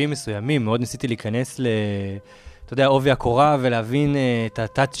 בשלבים מסוימים, מאוד ניסיתי להיכנס אתה יודע, עובי הקורה ולהבין את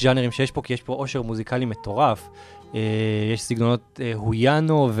התת-ג'אנרים שיש פה, כי יש פה עושר מוזיקלי מטורף. יש סגנונות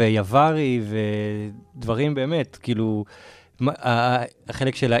הויאנו ויווארי ודברים באמת, כאילו,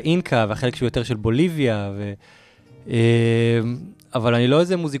 החלק של האינקה והחלק שהוא יותר של בוליביה, אבל אני לא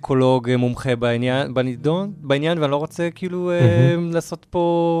איזה מוזיקולוג מומחה בעניין, ואני לא רוצה כאילו לעשות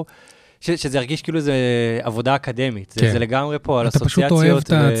פה... שזה ירגיש כאילו זה עבודה אקדמית, זה לגמרי פה על אסוציאציות. אתה פשוט אוהב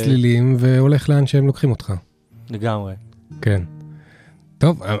את הצלילים והולך לאן שהם לוקחים אותך. לגמרי. כן.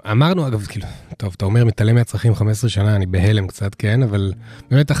 טוב, אמרנו, אגב, כאילו, טוב, אתה אומר, מתעלם מהצרכים 15 שנה, אני בהלם קצת, כן, אבל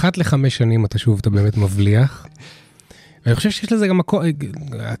באמת 1 ל-5 שנים אתה שוב, אתה באמת מבליח. ואני חושב שיש לזה גם מקום,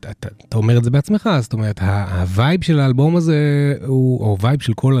 אתה אומר את זה בעצמך, זאת אומרת, הווייב של האלבום הזה, או הווייב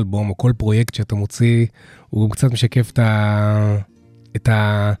של כל אלבום, או כל פרויקט שאתה מוציא, הוא גם קצת משקף את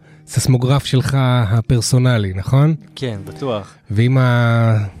הססמוגרף שלך הפרסונלי, נכון? כן, בטוח. ואם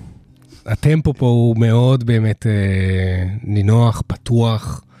הטמפו פה הוא מאוד באמת נינוח,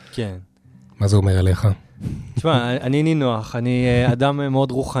 פתוח. כן. מה זה אומר עליך? תשמע, אני נינוח, אני אדם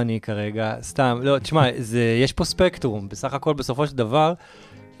מאוד רוחני כרגע, סתם, לא, תשמע, יש פה ספקטרום, בסך הכל בסופו של דבר,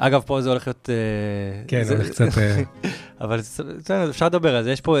 אגב, פה זה הולך להיות... כן, הולך קצת... אבל אפשר לדבר על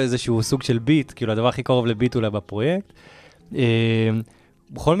זה, יש פה איזשהו סוג של ביט, כאילו הדבר הכי קרוב לביט אולי בפרויקט.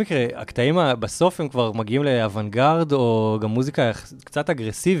 בכל מקרה, הקטעים בסוף הם כבר מגיעים לאוונגרד, או גם מוזיקה קצת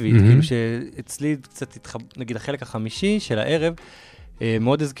אגרסיבית, כאילו שאצלי קצת, נגיד החלק החמישי של הערב,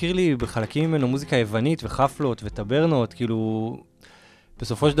 מאוד הזכיר לי בחלקים ממנו מוזיקה יוונית וחפלות וטברנות, כאילו,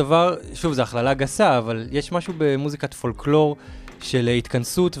 בסופו של דבר, שוב, זו הכללה גסה, אבל יש משהו במוזיקת פולקלור של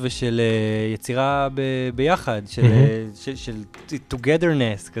התכנסות ושל יצירה ביחד, של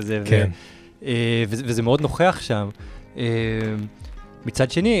togetherness כזה, וזה מאוד נוכח שם.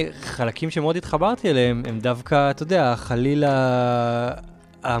 מצד שני, חלקים שמאוד התחברתי אליהם, הם דווקא, אתה יודע, חלילה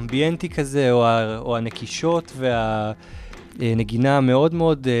האמביינטי כזה, או הנקישות נגינה מאוד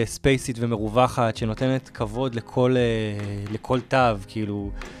מאוד ספייסית ומרווחת, שנותנת כבוד לכל תו,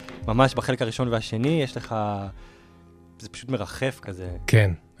 כאילו, ממש בחלק הראשון והשני, יש לך, זה פשוט מרחף כזה.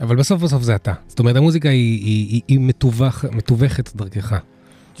 כן, אבל בסוף זה אתה. זאת אומרת, המוזיקה היא מתווכת דרכך,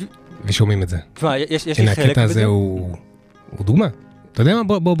 ושומעים את זה. תשמע, יש לי חלק בזה. הקטע הזה הוא דוגמה. אתה יודע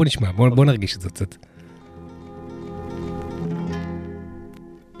מה? בוא נשמע, בוא נרגיש את זה קצת.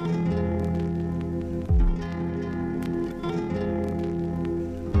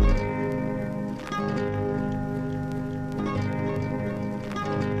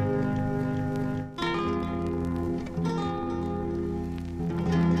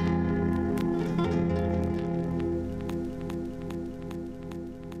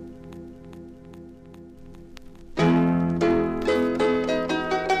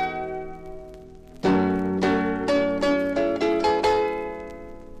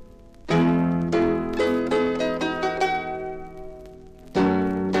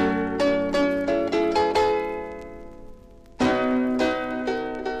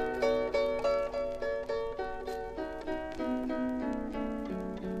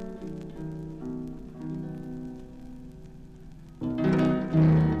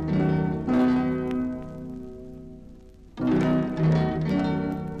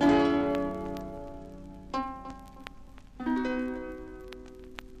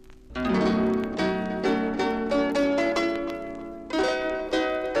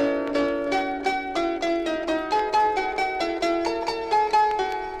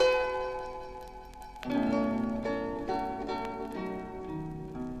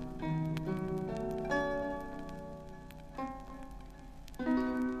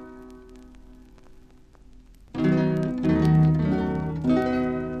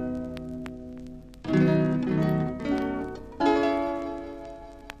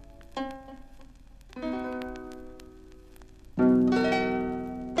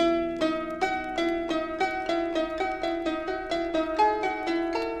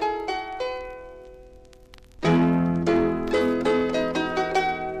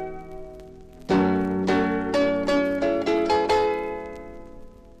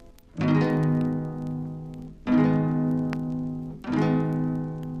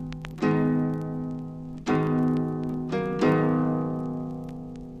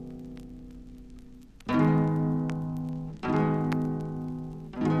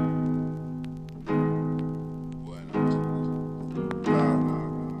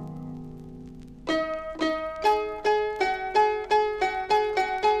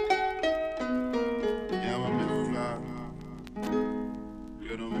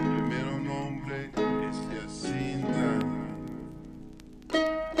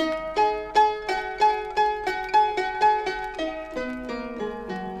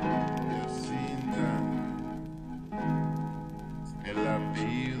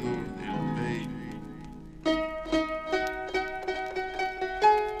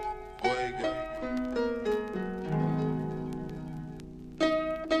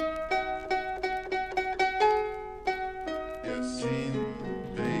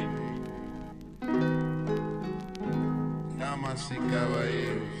 Damas y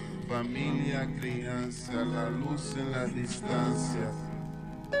caballeros, familia, crianza, la luz en la distancia.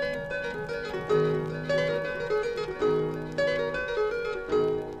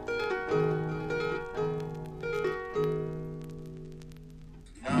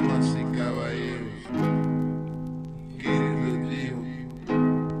 Damas y caballeros, querido Dios,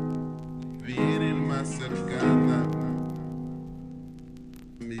 vienen más cercana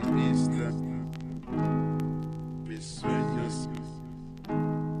mi vista, mis sueños,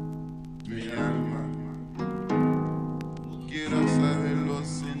 mi alma. Quiero saberlo,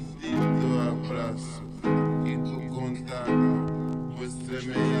 sentir tu abrazo y tu contacto,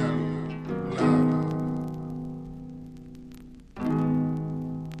 muéstrame algo claro.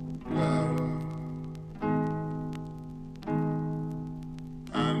 Claro.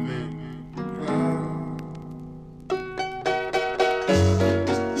 Amén. Claro.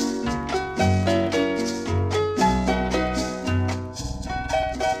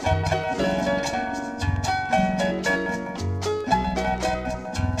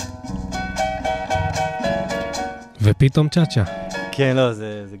 ופתאום צ'אצ'ה. כן, לא,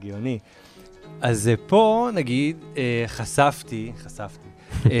 זה גאוני. אז פה, נגיד, חשפתי,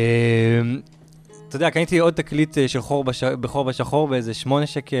 אתה יודע, קניתי עוד תקליט של בחור בשחור באיזה 8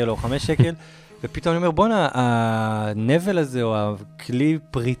 שקל או 5 שקל, ופתאום אני אומר, בונה, הנבל הזה או הכלי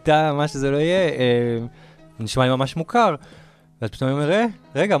פריטה, מה שזה לא יהיה, נשמע לי ממש מוכר. ואז פתאום אני אומר,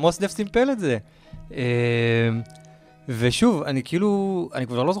 רגע, מוס דף סימפל את זה. ושוב, אני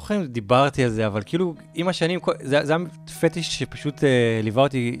כבר לא זוכר אם דיברתי על זה, אבל כאילו, עם השנים, זה היה פטיש שפשוט ליווה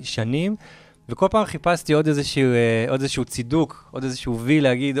אותי שנים, וכל פעם חיפשתי עוד איזשהו צידוק, עוד איזשהו וי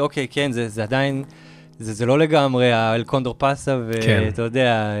להגיד, אוקיי, כן, זה עדיין, זה לא לגמרי האל קונדור פסה, ואתה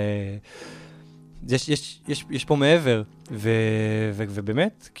יודע, יש פה מעבר,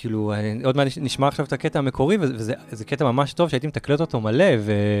 ובאמת, כאילו, עוד מעט נשמע עכשיו את הקטע המקורי, וזה קטע ממש טוב שהייתי מתקלט אותו מלא,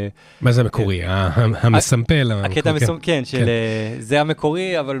 מה זה המקורי? המסמפל? הקטע המסמפל, כן, זה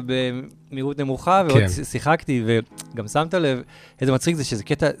המקורי, אבל במהירות נמוכה, ועוד שיחקתי, וגם שמת לב, איזה מצחיק זה שזה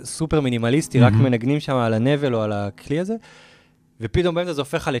קטע סופר מינימליסטי, רק מנגנים שם על הנבל או על הכלי הזה, ופתאום באמצע זה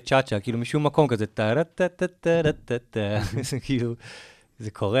הופך לצ'אצ'ה, כאילו משום מקום כזה, כאילו,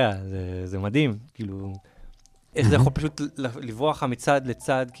 זה קורע, זה מדהים, כאילו, איך זה יכול פשוט לברוח מצד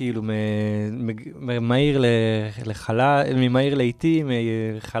לצד, כאילו, ממהיר לחלש, ממהיר לאיטי,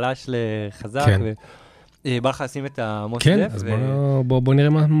 מחלש לחזק, ובא לך לשים את המוס דף. כן, אז בוא נראה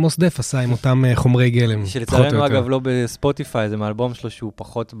מה מוס דף עשה עם אותם חומרי גלם. שלצערנו, אגב, לא בספוטיפיי, זה מהאלבום שלו שהוא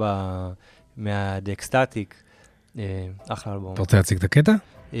פחות מהדקסטטיק, אחלה אלבום. אתה רוצה להציג את הקטע?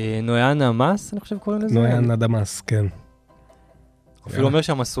 נויאן המס, אני חושב קוראים לזה? נויאן הדמס, כן. אפילו אומר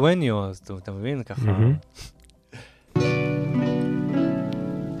שם סואניו, אז אתה מבין, ככה.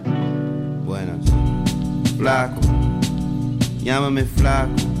 Buenas. Flaco, llámame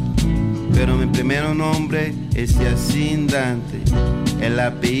flaco, pero mi primer nombre es Yacine Dante, el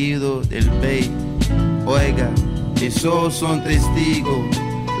apellido del Bey. Oiga, esos son testigos,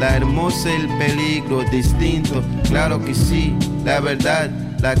 la hermosa y el peligro distinto, claro que sí, la verdad,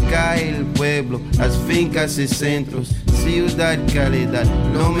 la calle, el pueblo, las fincas y centros, ciudad, calidad,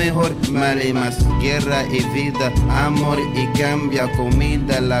 lo mejor, vale más, guerra y vida, amor y cambia,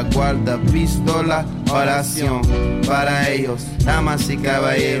 comida, la guarda, pistola, oración, para ellos, damas y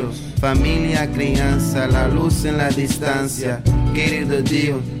caballeros, familia, crianza, la luz en la distancia, querido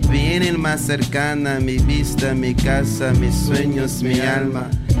Dios, vienen más cercana mi vista, mi casa, mis sueños, mi alma,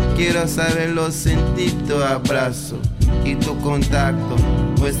 quiero saberlo, sentir tu abrazo y tu contacto,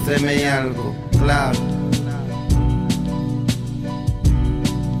 muéstrame algo, claro.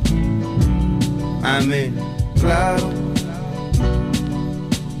 Amén, claro,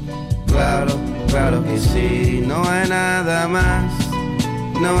 claro, claro que sí, no hay nada más,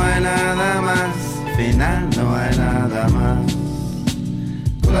 no hay nada más, final, no hay nada más,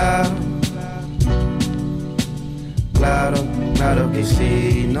 claro, claro, claro que sí,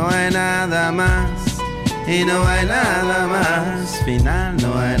 no hay nada más, y no hay nada más, final,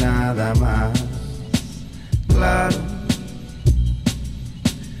 no hay nada más, claro.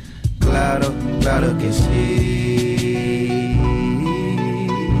 Claro, claro que sí.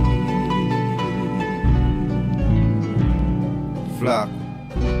 Flaco.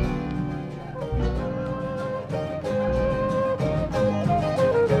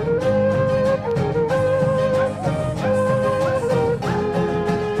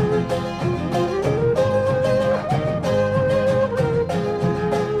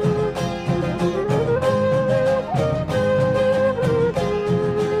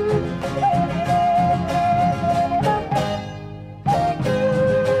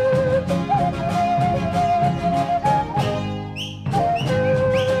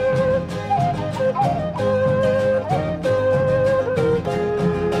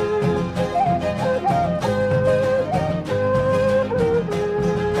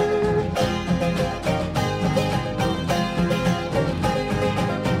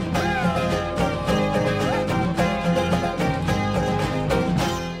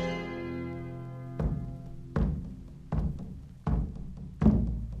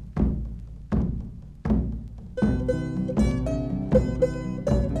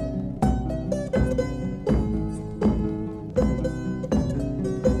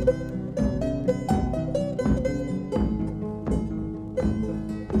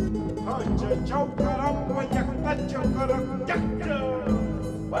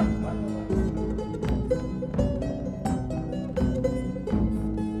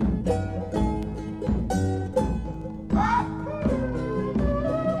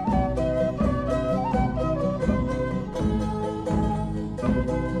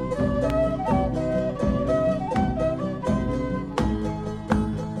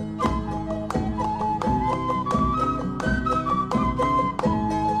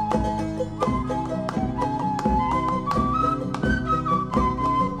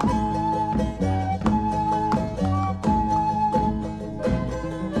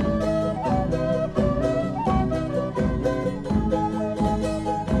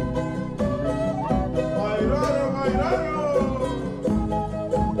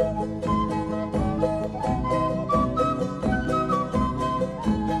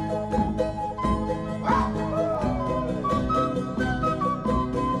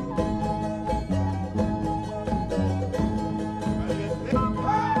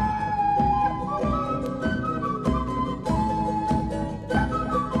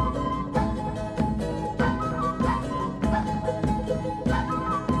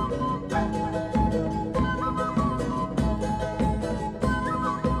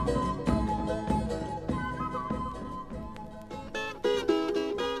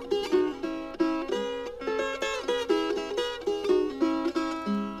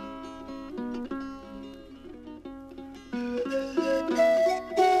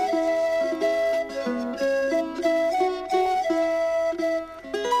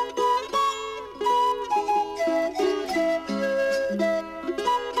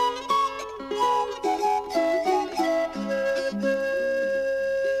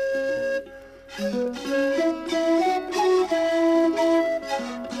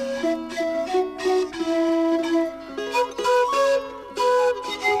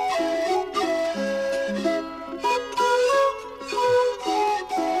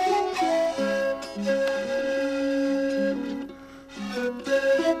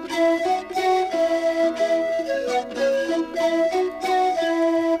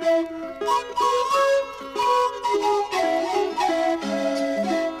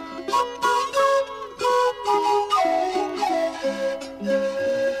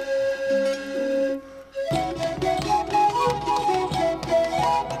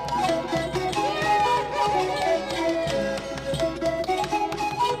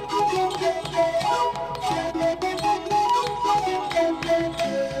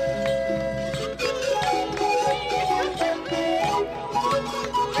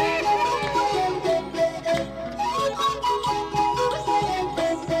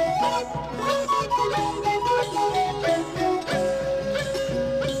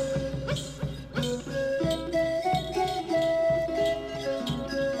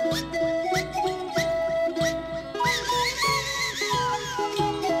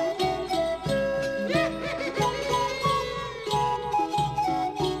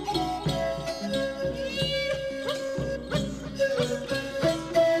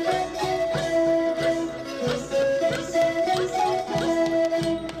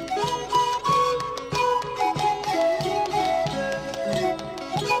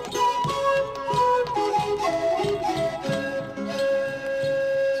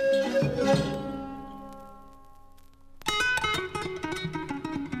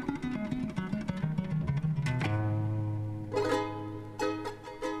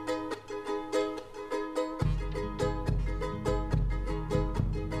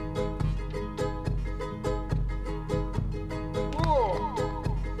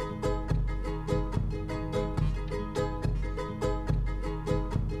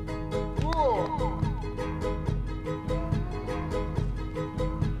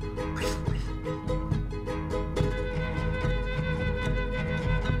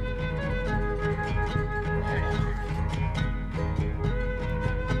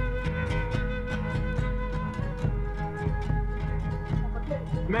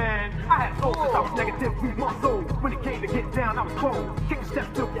 Man, I had soul since I was negative 3 months old. When it came to get down, I was cold. Kicking steps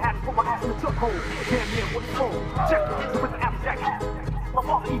till you had to put my ass in the truck hole. Damn near what it's cold. Check the pizza with the Applejack hat. My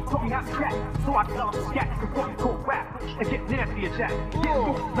father even taught me how to scat, so I developed a scat to fucking cool rap and get nasty and jack. Getting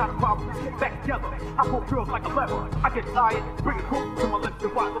loose is not a problem. Get back together. I pull girls like a lever. I get tired, bring a hook to my lips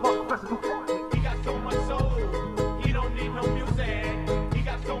and watch them up. Professor Duke. He got so much soul, he don't need no music. He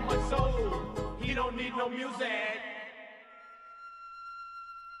got so much soul, he don't need no music.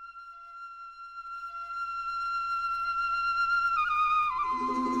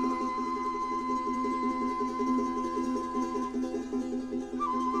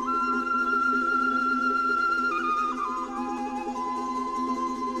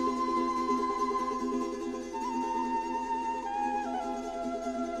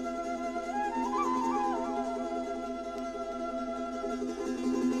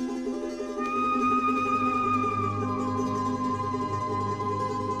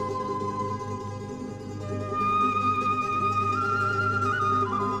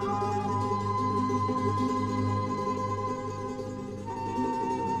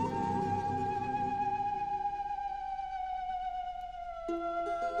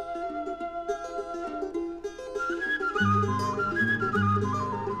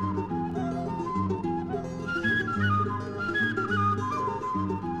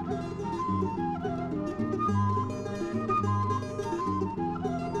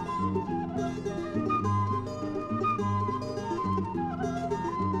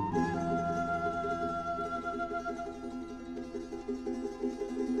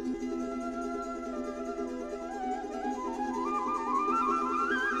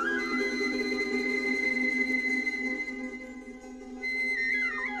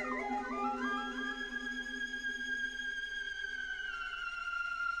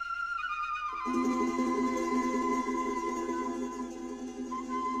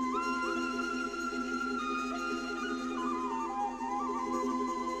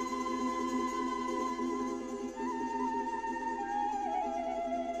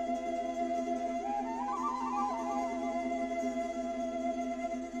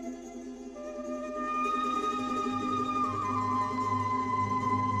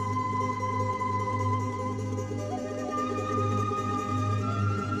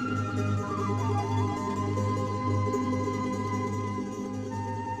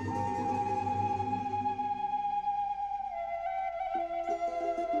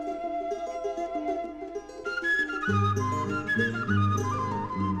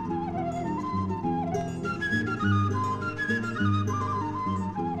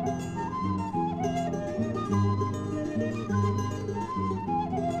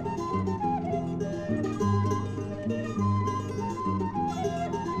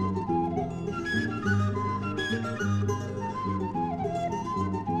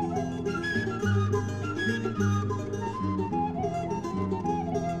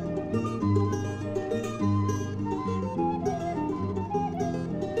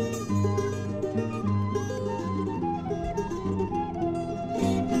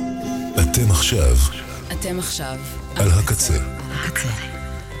 אתם עכשיו על הקצה.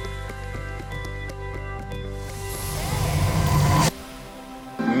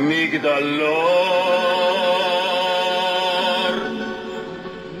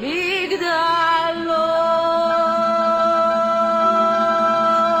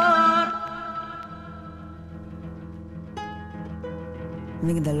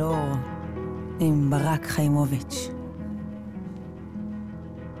 מגדלור עם ברק חיימוביץ'.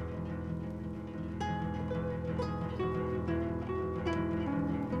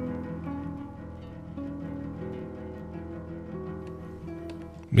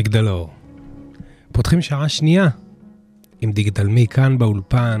 מגדלור. פותחים שעה שנייה עם דיגיטל מי כאן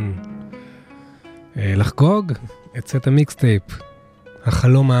באולפן. לחגוג את סט המיקסטייפ,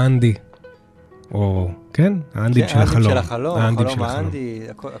 החלום האנדי. או, כן, האנדים של החלום. החלום האנדי,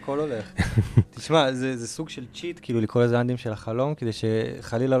 הכל הולך. תשמע, זה סוג של צ'יט, כאילו לקרוא לזה האנדים של החלום, כדי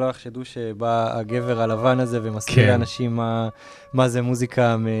שחלילה לא יחשדו שבא הגבר הלבן הזה ומסביר לאנשים מה זה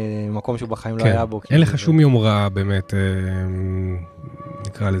מוזיקה ממקום שהוא בחיים לא היה בו. אין לך שום יומרה באמת,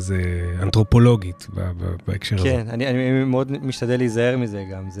 נקרא לזה אנתרופולוגית בהקשר הזה. כן, אני מאוד משתדל להיזהר מזה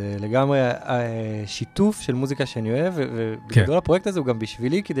גם. זה לגמרי שיתוף של מוזיקה שאני אוהב, ובגדול הפרויקט הזה הוא גם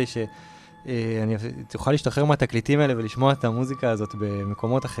בשבילי, כדי ש... אני תוכל להשתחרר מהתקליטים האלה ולשמוע את המוזיקה הזאת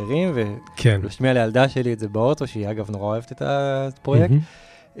במקומות אחרים, ולשמיע לילדה שלי את זה באוטו, שהיא אגב נורא אוהבת את הפרויקט,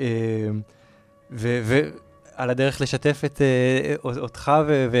 ועל הדרך לשתף אותך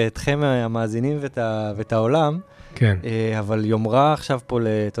ואתכם המאזינים ואת העולם, כן. אבל יומרה עכשיו פה,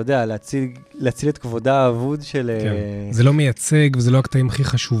 אתה יודע, להציל את כבודה האבוד של... זה לא מייצג, וזה לא הקטעים הכי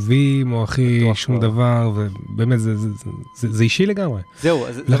חשובים, או הכי שום דבר, ובאמת זה אישי לגמרי. זהו,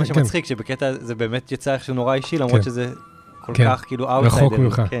 זה מה שמצחיק, שבקטע זה באמת יצא איכשהו נורא אישי, למרות שזה כל כך כאילו אאוטסיידר. רחוק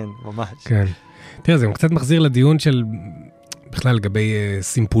ממך. כן, ממש. כן. תראה, זה קצת מחזיר לדיון של... בכלל לגבי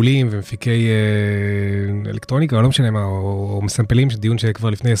סימפולים ומפיקי אלקטרוניקה, או לא משנה מה, או מסמפלים, דיון שכבר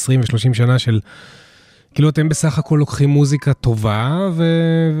לפני 20 ו-30 שנה של... כאילו אתם בסך הכל לוקחים מוזיקה טובה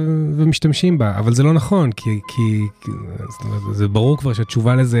ומשתמשים בה, אבל זה לא נכון, כי זה ברור כבר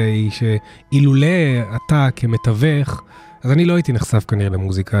שהתשובה לזה היא שאילולא אתה כמתווך, אז אני לא הייתי נחשף כנראה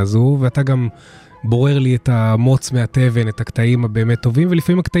למוזיקה הזו, ואתה גם בורר לי את המוץ מהטבן, את הקטעים הבאמת טובים,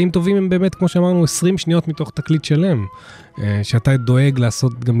 ולפעמים הקטעים טובים הם באמת, כמו שאמרנו, 20 שניות מתוך תקליט שלם, שאתה דואג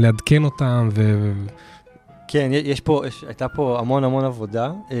לעשות, גם לעדכן אותם כן, הייתה פה המון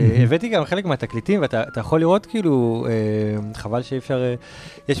עבודה. הבאתי גם חלק מהתקליטים, ואתה יכול לראות כאילו, חבל שאי אפשר,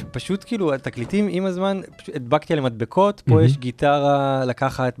 יש פשוט כאילו, התקליטים עם הזמן, הדבקתי על מדבקות, פה יש גיטרה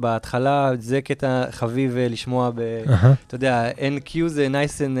לקחת בהתחלה, זה קטע חביב לשמוע אתה יודע, NQ זה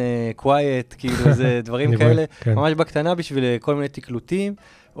nice and quiet, כאילו זה דברים כאלה, ממש בקטנה בשביל כל מיני תקלוטים.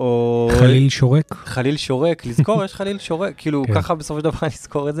 חליל שורק. חליל שורק, לזכור, יש חליל שורק, כאילו ככה בסופו של דבר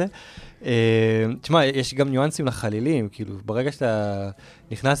נזכור את זה. תשמע, יש גם ניואנסים לחלילים, כאילו ברגע שאתה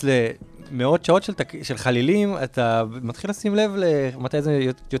נכנס למאות שעות של חלילים, אתה מתחיל לשים לב למתי זה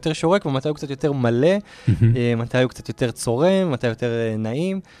יותר שורק, ומתי הוא קצת יותר מלא, מתי הוא קצת יותר צורם, מתי יותר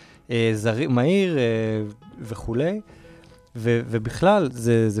נעים, מהיר וכולי. ובכלל,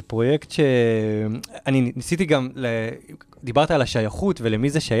 זה פרויקט שאני ניסיתי גם, דיברת על השייכות ולמי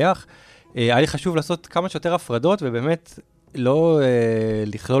זה שייך, היה לי חשוב לעשות כמה שיותר הפרדות, ובאמת לא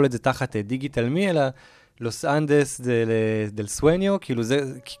לכלול את זה תחת דיגיטל מי, אלא לוס אנדס דל סווניו, כאילו זה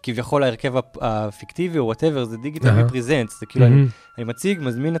כביכול ההרכב הפיקטיבי או whatever, זה דיגיטל מי פריזנטס, זה כאילו אני מציג,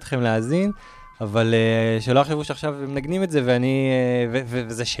 מזמין אתכם להאזין, אבל שלא יחשבו שעכשיו הם מנגנים את זה,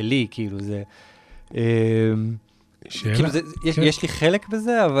 וזה שלי, כאילו זה... כאילו יש לי חלק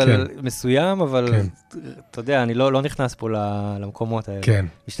בזה, אבל מסוים, אבל אתה יודע, אני לא נכנס פה למקומות האלה.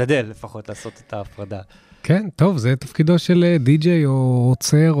 משתדל לפחות לעשות את ההפרדה. כן, טוב, זה תפקידו של די-ג'יי או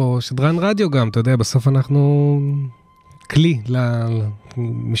עוצר או שדרן רדיו גם, אתה יודע, בסוף אנחנו כלי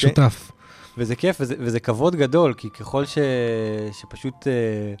משותף. וזה כיף, וזה כבוד גדול, כי ככל שפשוט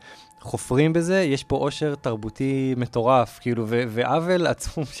חופרים בזה, יש פה עושר תרבותי מטורף, כאילו, ועוול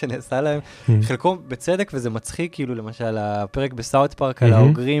עצום שנעשה להם, חלקו בצדק, וזה מצחיק, כאילו, למשל, הפרק בסאוט פארק על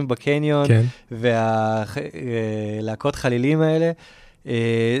האוגרים בקניון, והלהקות חלילים האלה,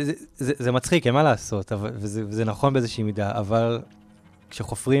 זה מצחיק, אין מה לעשות, וזה נכון באיזושהי מידה, אבל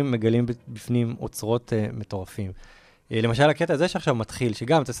כשחופרים מגלים בפנים אוצרות מטורפים. למשל, הקטע הזה שעכשיו מתחיל,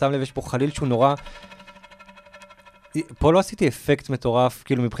 שגם, אתה שם לב, יש פה חליל שהוא נורא... פה לא עשיתי אפקט מטורף,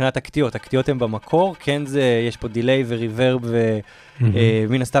 כאילו מבחינת הקטיעות, הקטיעות הן במקור, כן זה, יש פה דיליי וריברב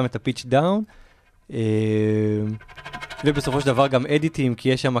ומן הסתם את הפיץ' דאון, ובסופו של דבר גם אדיטים, כי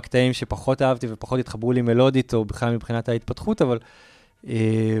יש שם הקטעים שפחות אהבתי ופחות התחברו לי מלודית, או בכלל מבחינת ההתפתחות, אבל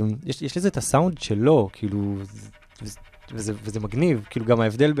יש לזה את הסאונד שלו, כאילו, וזה מגניב, כאילו גם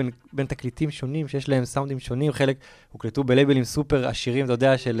ההבדל בין תקליטים שונים, שיש להם סאונדים שונים, חלק הוקלטו בלייבלים סופר עשירים, אתה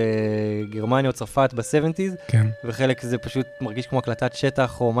יודע, של גרמניה או צרפת ב-70s, כן. וחלק זה פשוט מרגיש כמו הקלטת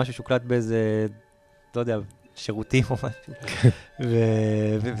שטח, או משהו שהוקלט באיזה, לא יודע, שירותים או משהו.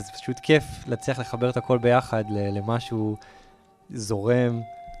 וזה פשוט כיף להצליח לחבר את הכל ביחד למשהו זורם.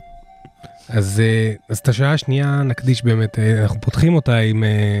 אז את השעה השנייה נקדיש באמת, אנחנו פותחים אותה עם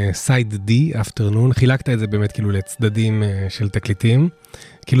סייד D, Afternoon, חילקת את זה באמת כאילו לצדדים של תקליטים,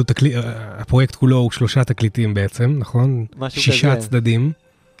 כאילו הפרויקט כולו הוא 3 תקליטים בעצם, נכון? 6 צדדים.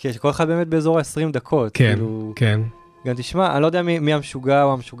 כן, שכל אחד באמת באזור 20 דקות. כן, כאילו, כן. גם תשמע, אני לא יודע מי המשוגע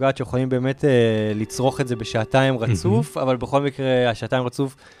או המשוגעת שיכולים באמת לצרוך את זה בשעתיים רצוף, אבל בכל מקרה, השעתיים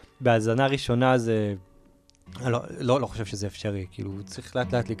רצוף בהאזנה ראשונה זה... אני לא חושב שזה אפשרי, כאילו, צריך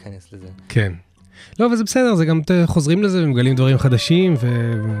לאט לאט להיכנס לזה. כן. לא, אבל זה בסדר, זה גם חוזרים לזה ומגלים דברים חדשים,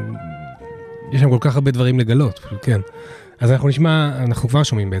 ויש שם כל כך הרבה דברים לגלות, כן. אז אנחנו כבר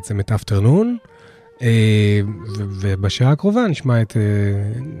שומעים בעצם את Afternoon, ובשעה הקרובה נשמע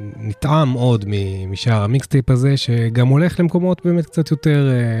נטעם עוד משאר המיקסטייפ הזה, שגם הולך למקומות באמת קצת יותר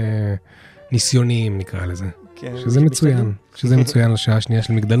ניסיוניים, נקרא לזה. כן, שזה מצוין, שזה מצוין לשעה השנייה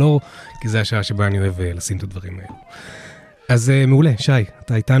של מגדלור, כי זה השעה שבה אני אוהב לשים את הדברים האלו. אז מעולה, שי,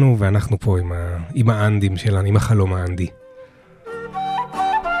 אתה איתנו ואנחנו פה עם האנדים שלנו, עם החלום האנדי.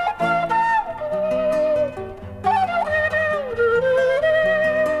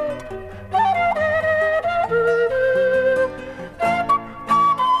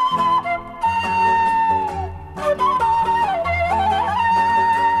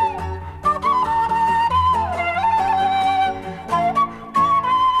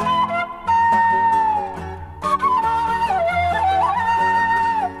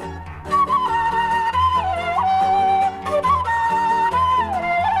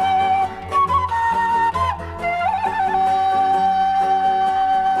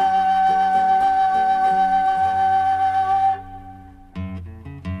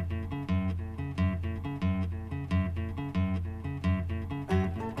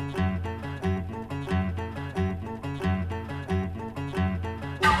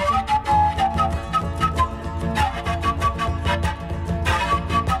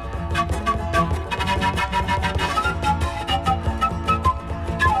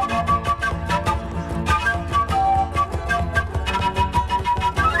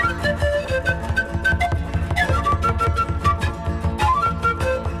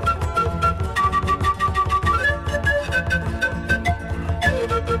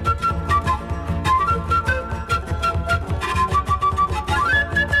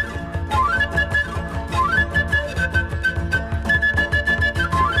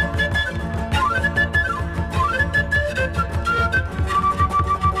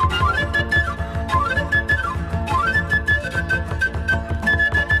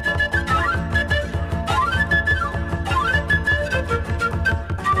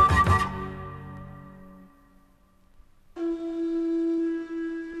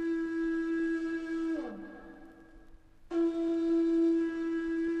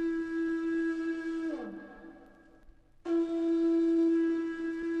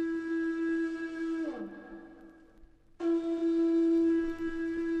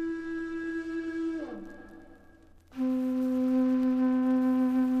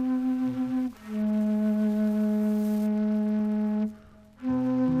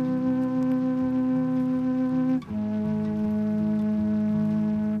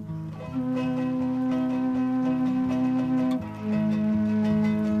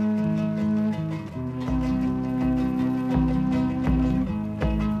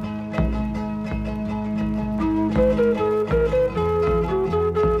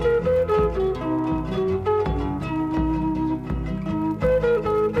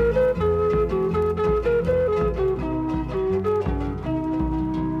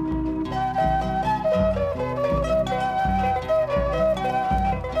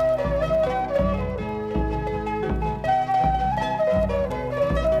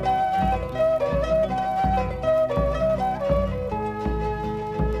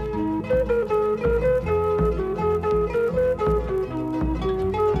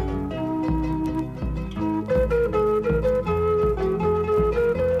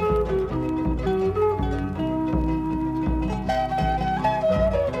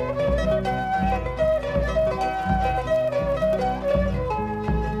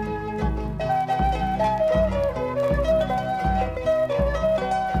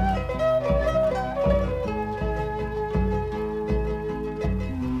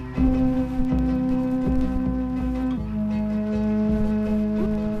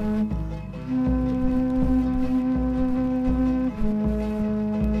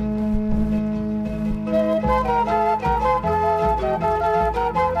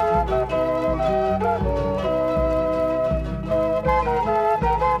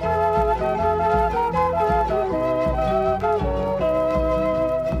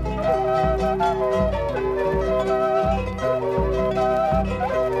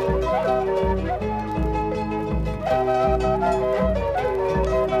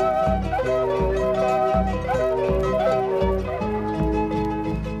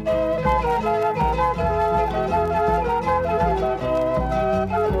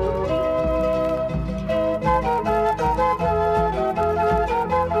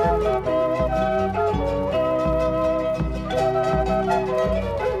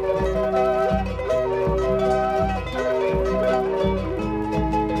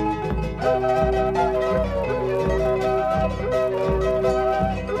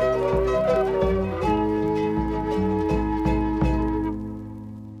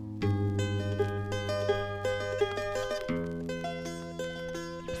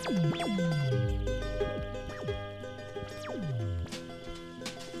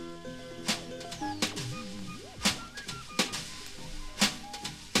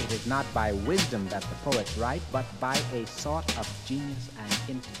 It is not by wisdom that the poets write, but by a sort of genius and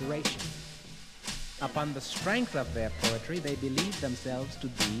inspiration. Upon the strength of their poetry, they believe themselves to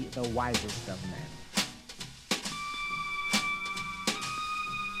be the wisest of men.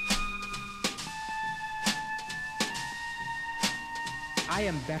 I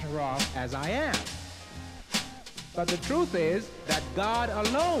am better off as I am. But the truth is that God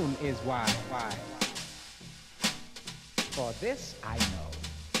alone is wise. For this I know,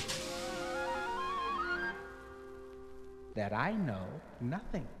 that I know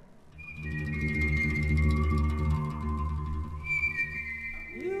nothing.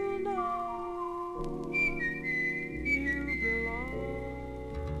 You know you belong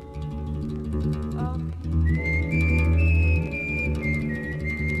up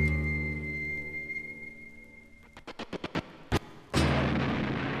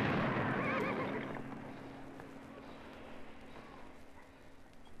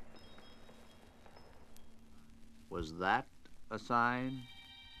Was that a sign?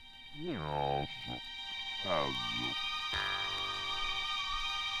 Yes, as you.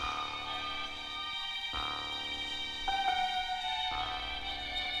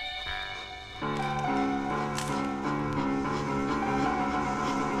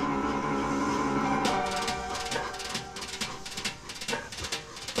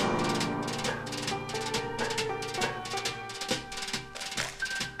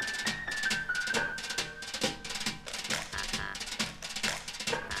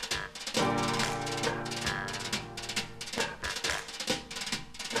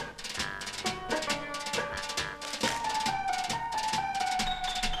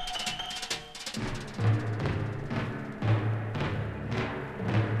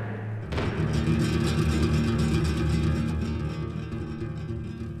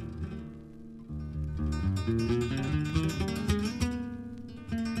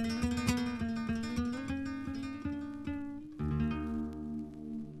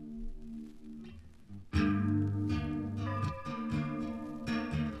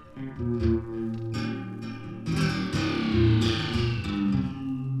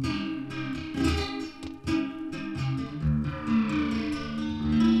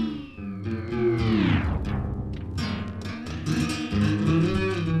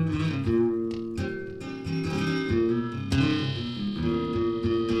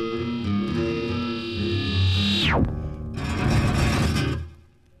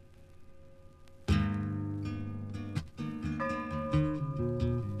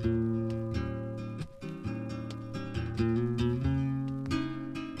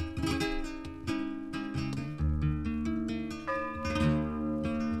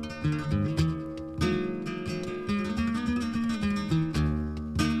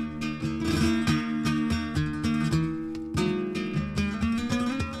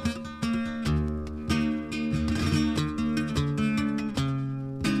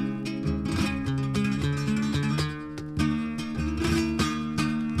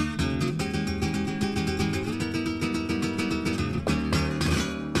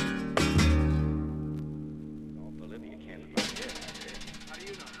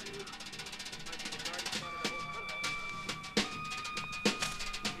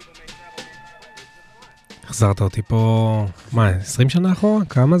 החזרת אותי פה, מה, 20 שנה אחורה?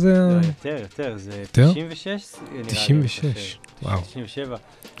 כמה זה? יותר, זה 96? 96, וואו. 97.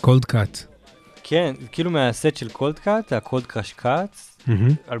 קולד קאט. כן, כאילו מהסט של קולד קאט, הקולד קראש קאט,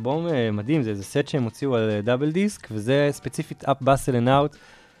 אלבום מדהים, זה סט שהם הוציאו על דאבל דיסק, וזה ספציפית Up Bustle and Out,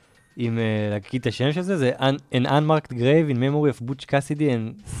 עם להגיד את השם של זה, זה An Unmarked Grave in Memory of Butch Cassidy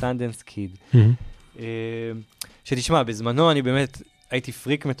and Sundance Kid. שתשמע, בזמנו אני באמת הייתי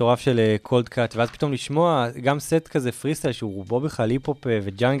פריק מטורף של קולד קאט, ואז פתאום לשמוע גם סט כזה פריסטייל, שהוא רובו בכלל היפ-הופ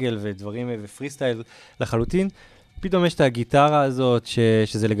וג'אנגל ודברים ופריסטייל לחלוטין, פתאום יש את הגיטרה הזאת,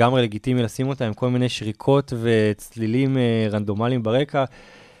 שזה לגמרי לגיטימי לשים אותה עם כל מיני שריקות וצלילים רנדומליים ברקע.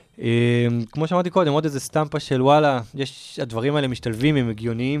 כמו שאמרתי קודם, עוד איזה סטמפה של וואלה, הדברים האלה משתלבים, הם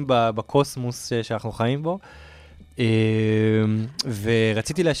הגיוניים בקוסמוס שאנחנו חיים בו.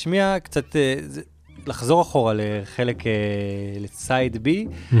 ורציתי להשמיע קצת, לחזור אחורה לחלק, לסייד בי,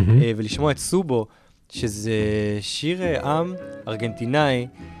 ולשמוע את סובו, שזה שיר עם ארגנטינאי,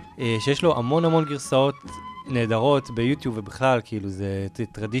 שיש לו המון המון גרסאות נהדרות ביוטיוב ובכלל, כאילו זה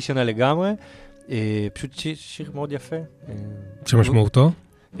טרדישיונל לגמרי, פשוט שיר מאוד יפה. שמשמעותו?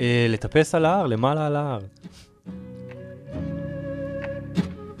 לטפס על ההר, למעלה על ההר.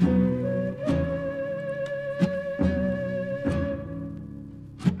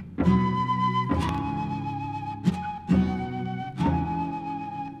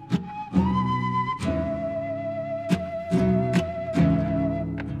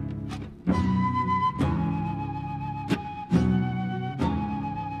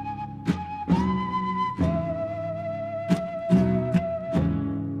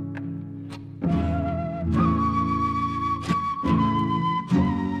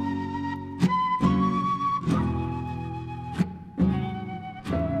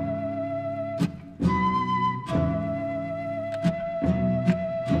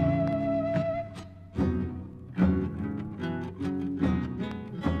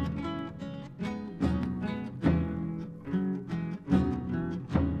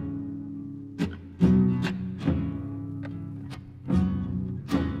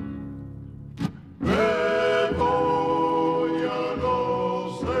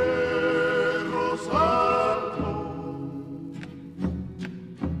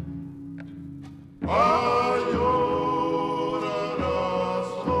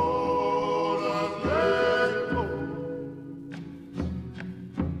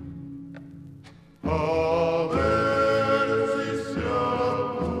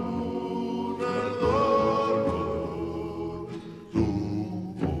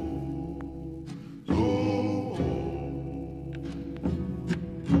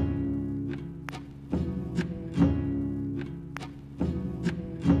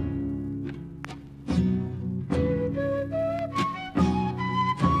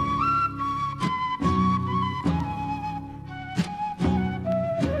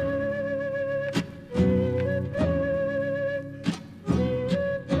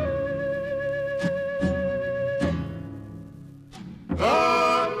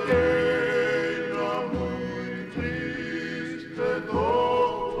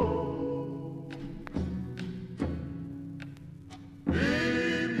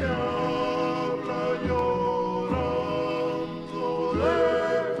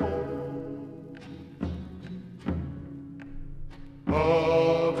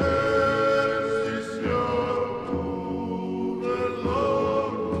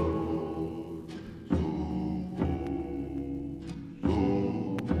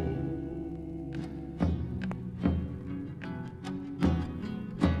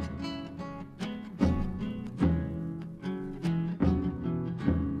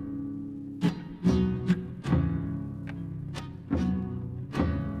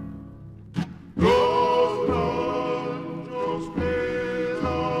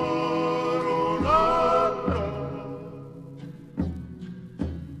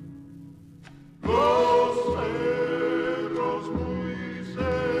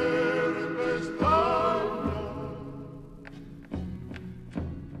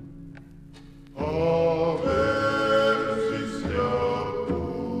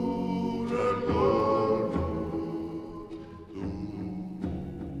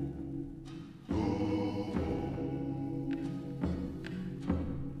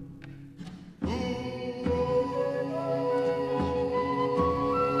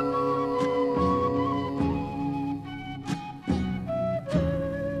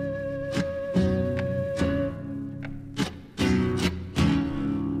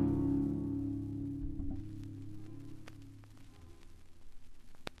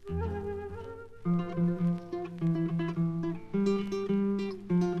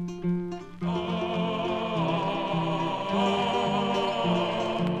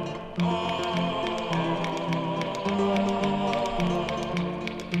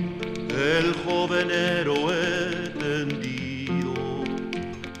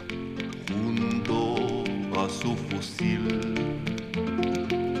 su fusil.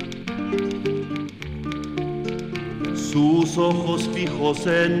 Sus ojos fijos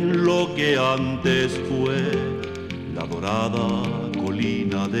en lo que antes fue la dorada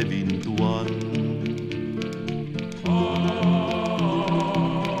colina de Vintuán.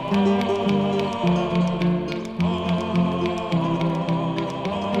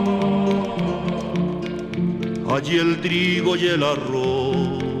 Allí el trigo y el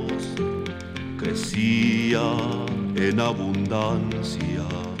arroz crecía en abundancia.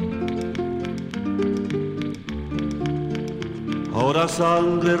 Ahora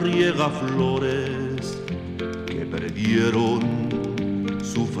sangre riega flores que perdieron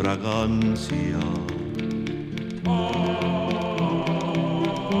su fragancia.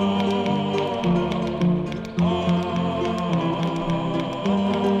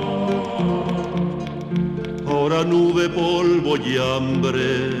 Ahora nube, polvo y hambre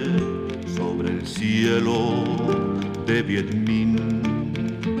sobre el cielo de Viet Minh.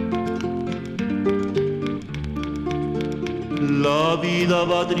 La vida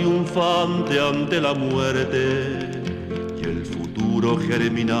va triunfante ante la muerte y el futuro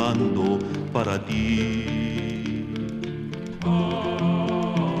germinando para ti.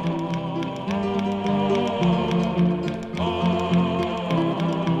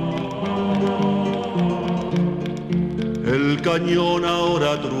 El cañón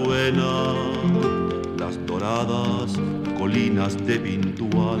ahora truena las doradas colinas de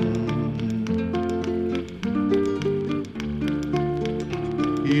Vintuán.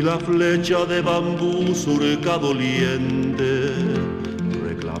 Y la flecha de bambú surca doliente,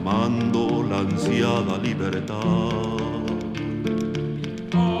 reclamando la ansiada libertad.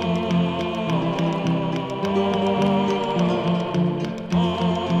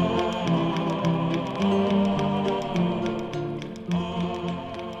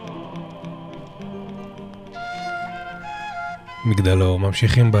 מגדלור,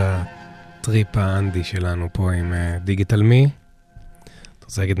 ממשיכים בטריפ האנדי שלנו פה עם דיגיטל מי. אתה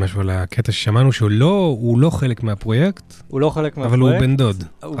רוצה להגיד משהו על הקטע ששמענו שהוא לא חלק מהפרויקט? הוא לא חלק מהפרויקט. אבל הוא בן דוד.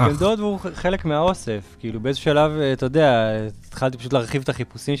 הוא בן דוד והוא חלק מהאוסף. כאילו באיזשהו שלב, אתה יודע, התחלתי פשוט להרחיב את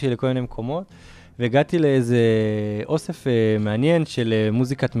החיפושים שלי לכל מיני מקומות, והגעתי לאיזה אוסף מעניין של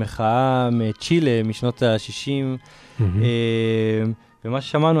מוזיקת מחאה מצ'ילה משנות ה-60, ומה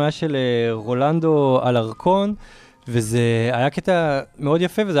ששמענו היה של רולנדו אלרקון, וזה היה קטע מאוד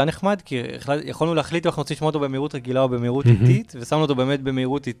יפה, וזה היה נחמד, כי יכולנו להחליט אם אנחנו רוצים לשמוע אותו במהירות רגילה או במהירות איטית, ושמנו אותו באמת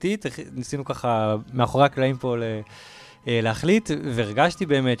במהירות איטית, ניסינו ככה מאחורי הקלעים פה להחליט, והרגשתי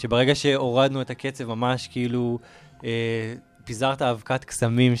באמת שברגע שהורדנו את הקצב ממש כאילו פיזרת אבקת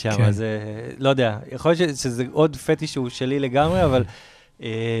קסמים שם, אז לא יודע, יכול להיות שזה עוד פטיש שהוא שלי לגמרי, אבל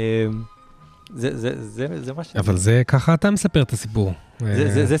זה מה ש... אבל זה ככה אתה מספר את הסיפור.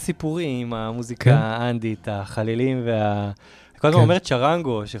 זה סיפורי עם המוזיקה האנדית, החלילים כל הזמן אומרת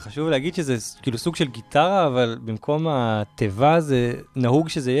צ'רנגו, שחשוב להגיד שזה כאילו סוג של גיטרה, אבל במקום הטבע זה נהוג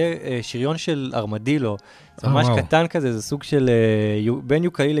שזה יהיה שריון של ארמדילו. זה ממש קטן כזה, זה סוג של בין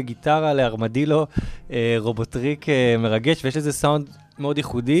יוקלי לגיטרה לארמדילו, רובוטריק מרגש, ויש לזה סאונד מאוד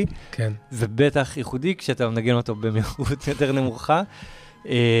ייחודי, ובטח ייחודי כשאתה מנגן אותו במהירות יותר נמוכה.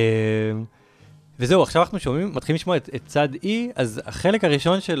 וזהו, עכשיו אנחנו מתחילים לשמוע את צד E, אז החלק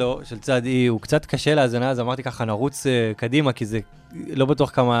הראשון שלו, של צד E, הוא קצת קשה להאזנה, אז אמרתי ככה נרוץ קדימה, כי זה לא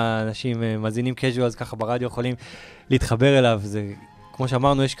בטוח כמה אנשים מאזינים casuals ככה ברדיו יכולים להתחבר אליו, זה כמו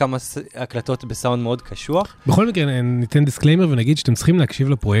שאמרנו, יש כמה הקלטות בסאונד מאוד קשוח. בכל מקרה, ניתן דיסקליימר ונגיד שאתם צריכים להקשיב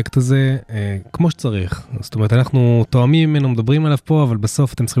לפרויקט הזה כמו שצריך. זאת אומרת, אנחנו תואמים ממנו, מדברים עליו פה, אבל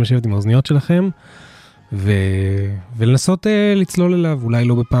בסוף אתם צריכים לשבת עם האוזניות שלכם, ולנסות לצלול אליו, אולי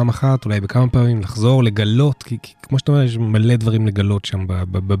לא בפעם אחת, אולי בכמה פעמים, לחזור, לגלות, כי כמו שאתה אומר, יש מלא דברים לגלות שם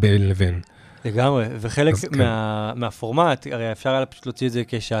בין לבין. לגמרי, וחלק מהפורמט, הרי אפשר היה פשוט להוציא את זה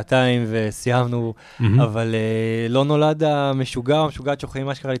כשעתיים וסיימנו, אבל לא נולד המשוגע או המשוגעת שיכולים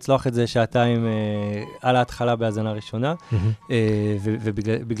מה שקרה לצלוח את זה שעתיים על ההתחלה בהאזנה ראשונה,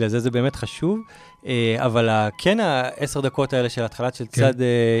 ובגלל זה באמת חשוב. אבל כן, 10 דקות האלה של התחלת של צד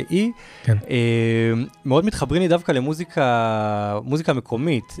E, מאוד מתחברים לי דווקא למוזיקה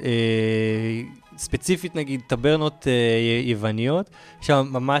מקומית, ספציפית נגיד טברנות יווניות, שם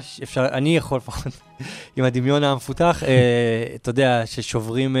ממש אפשר, אני יכול לפחות עם הדמיון המפותח, אתה יודע,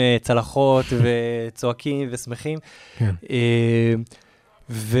 ששוברים צלחות וצועקים ושמחים.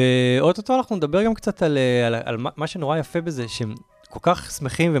 ואוטוטו אנחנו נדבר גם קצת על מה שנורא יפה בזה, שהם כל כך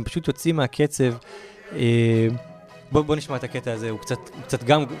שמחים והם פשוט יוצאים מהקצב. בוא נשמע את הקטע הזה, הוא קצת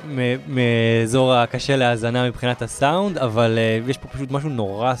גם מאזור הקשה להאזנה מבחינת הסאונד, אבל יש פה פשוט משהו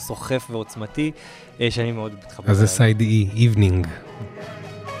נורא סוחף ועוצמתי, שאני מאוד מתחבר. אז זה סייד E, Evening.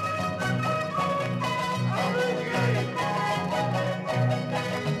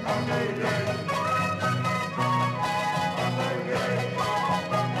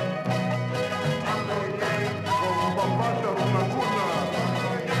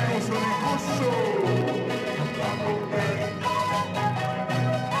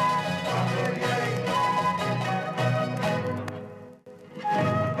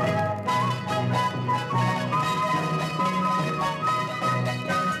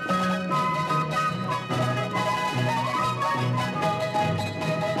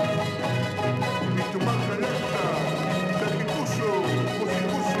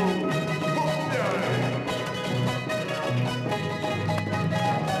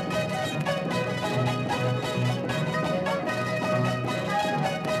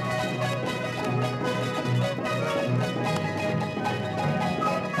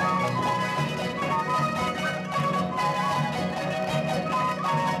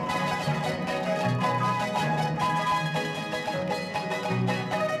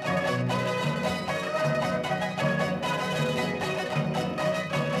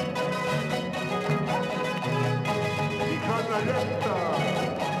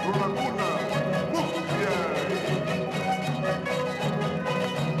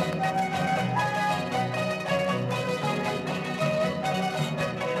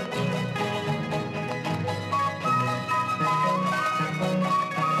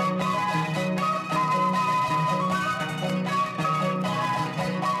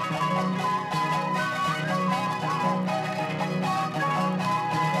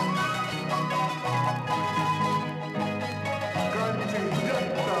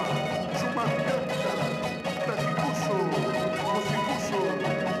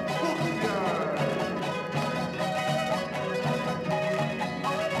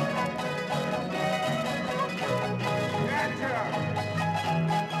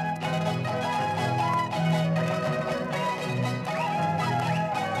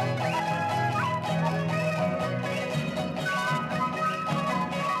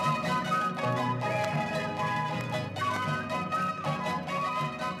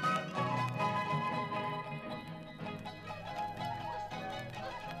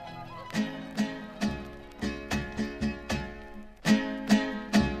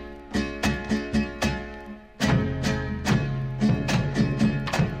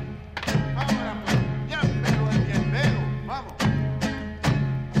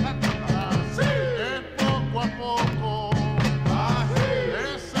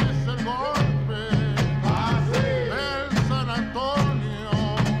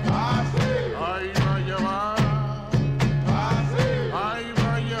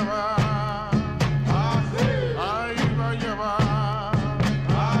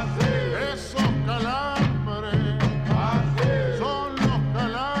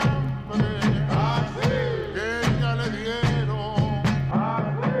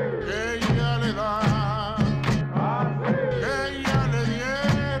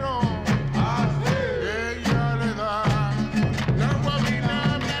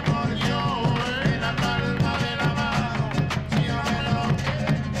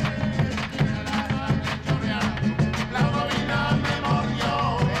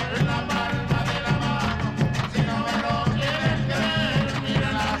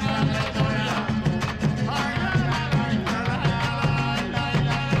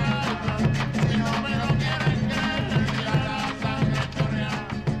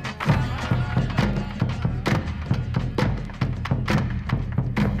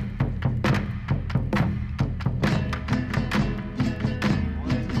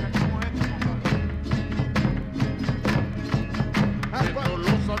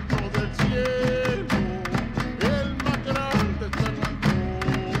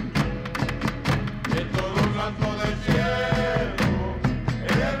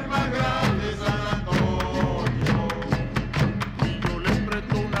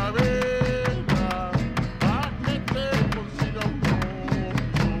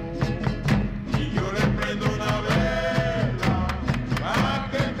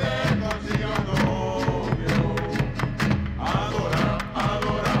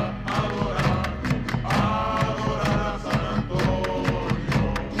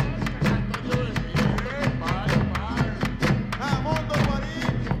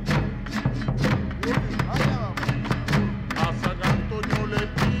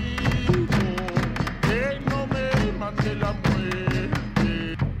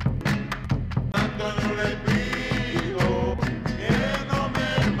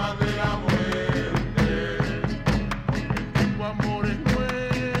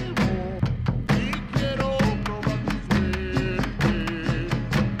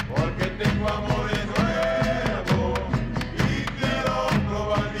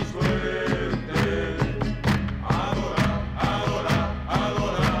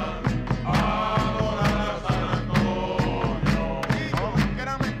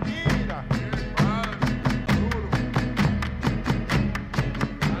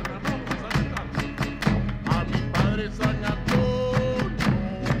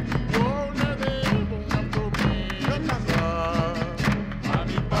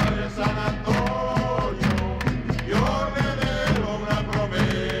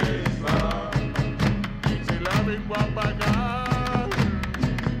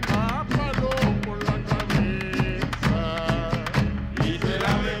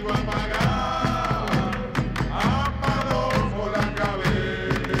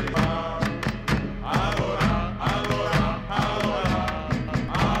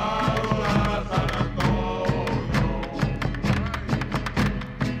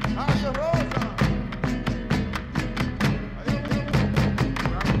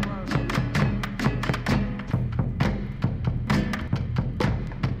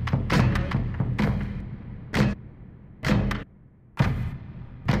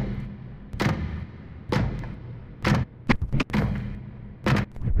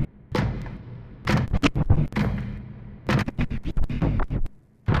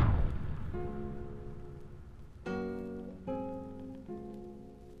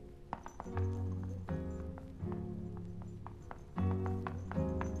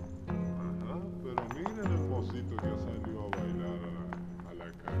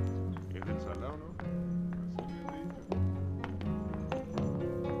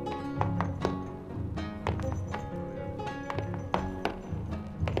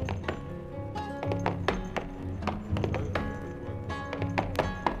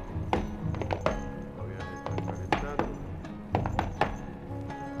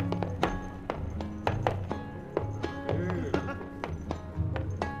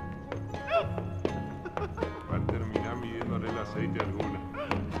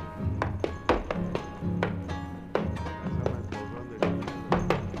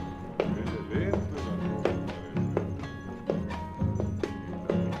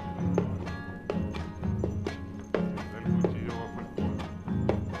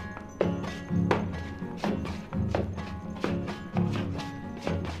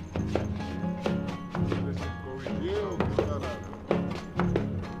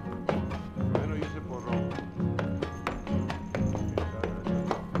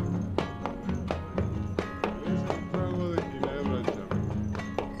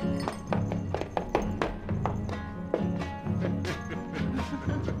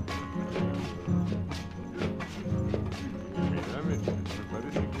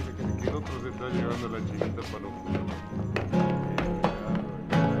 la chinita para los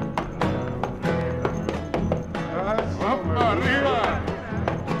 ¡vamos arriba!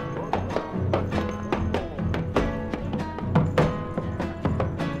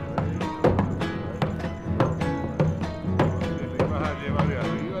 Vas a llevar de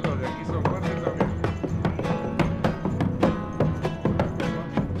arriba, los de aquí son fuertes también.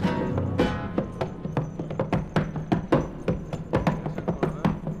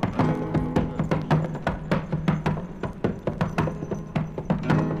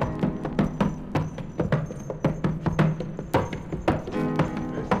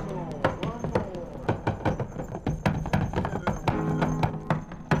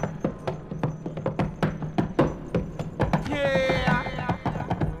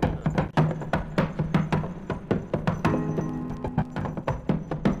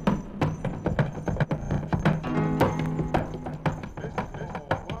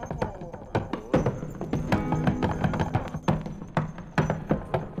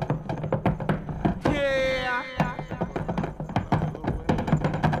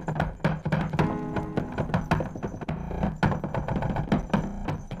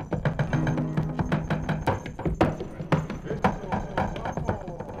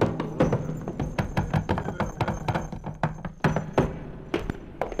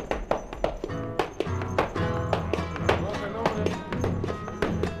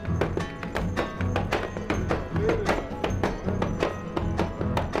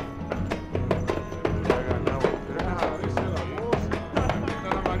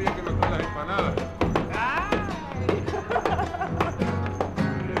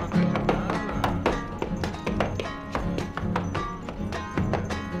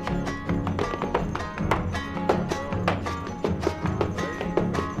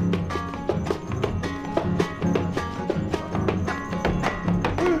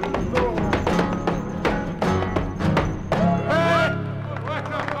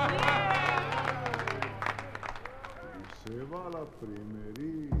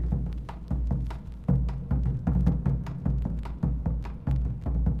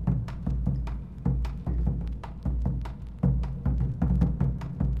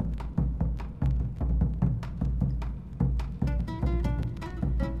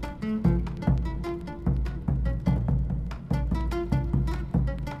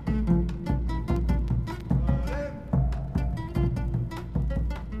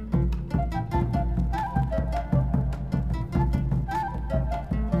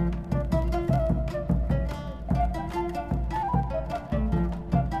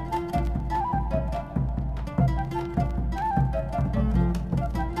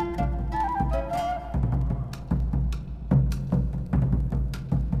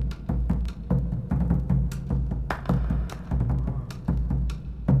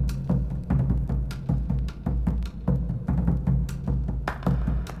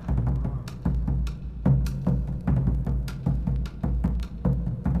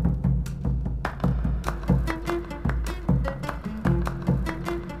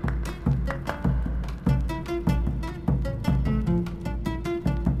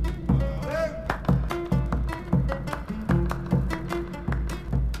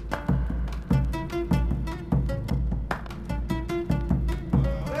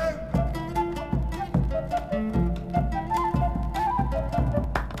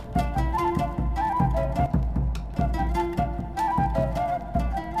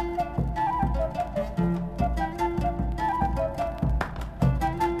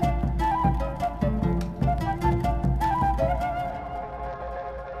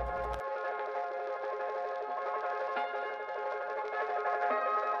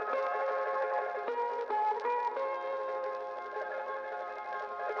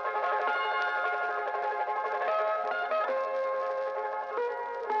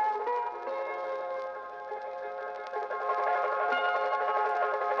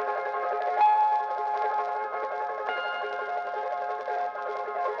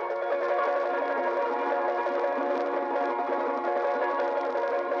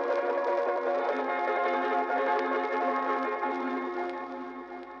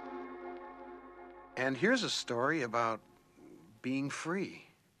 And here's a story about being free.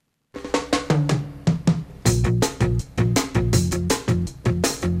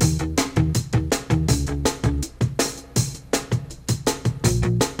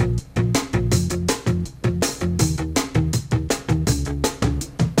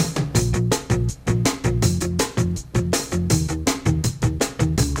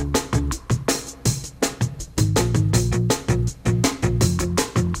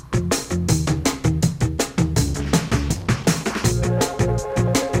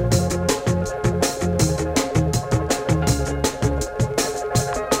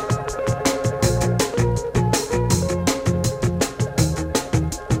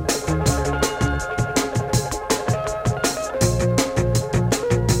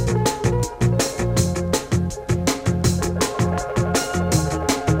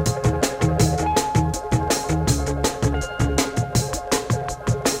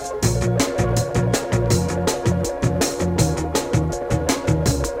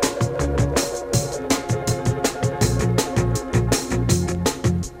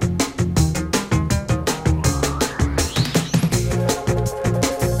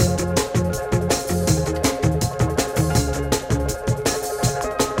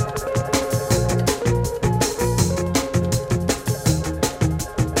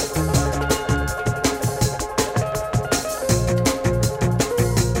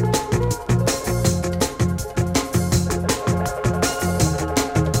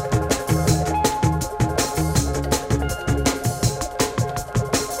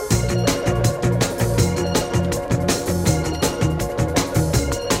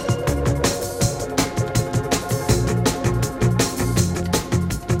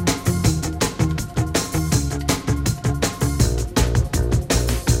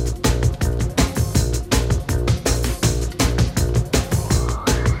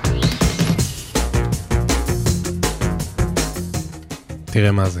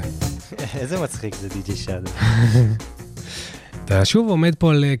 תראה מה זה. איזה מצחיק זה די.ג'יי שדו. אתה שוב עומד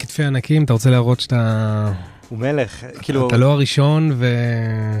פה על כתפי ענקים, אתה רוצה להראות שאתה... הוא מלך, כאילו... אתה לא הראשון,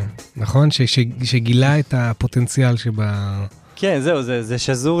 נכון? שגילה את הפוטנציאל שבה... כן, זהו, זה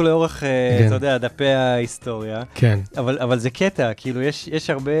שזור לאורך, אתה יודע, דפי ההיסטוריה. כן. אבל זה קטע, כאילו, יש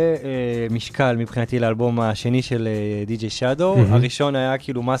הרבה משקל מבחינתי לאלבום השני של די.ג'יי שדו. הראשון היה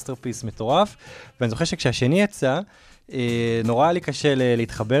כאילו מאסטרפיס מטורף, ואני זוכר שכשהשני יצא, נורא היה לי קשה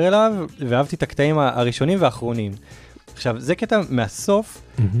להתחבר אליו, ואהבתי את הקטעים הראשונים והאחרונים. עכשיו, זה קטע מהסוף,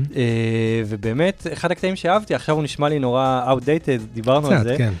 ובאמת, אחד הקטעים שאהבתי, עכשיו הוא נשמע לי נורא outdated, דיברנו על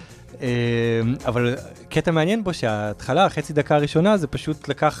זה. כן. אבל קטע מעניין בו שההתחלה, חצי דקה הראשונה, זה פשוט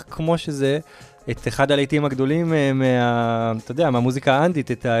לקח כמו שזה, את אחד הלהיטים הגדולים אתה יודע, מהמוזיקה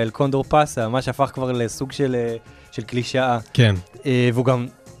האנדית, את האל קונדור פאסה, מה שהפך כבר לסוג של קלישאה. כן. והוא גם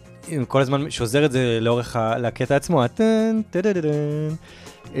כל הזמן שוזר את זה לאורך לקטע עצמו,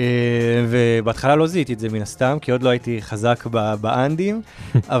 ובהתחלה לא זיהיתי את זה מן הסתם, כי עוד לא הייתי חזק באנדים,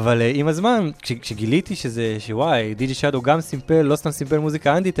 אבל עם הזמן, כשגיליתי שוואי, די.ג'יי שדו גם סימפל, לא סתם סימפל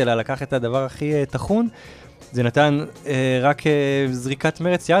מוזיקה אנדית, אלא לקח את הדבר הכי תחון, זה נתן רק זריקת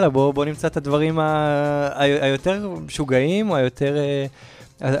מרץ, יאללה, בוא נמצא את הדברים היותר משוגעים, או היותר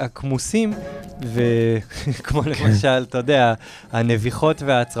הכמוסים, וכמו למשל, אתה יודע, הנביחות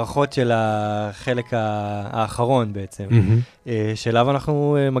והצרחות של החלק האחרון בעצם, שאליו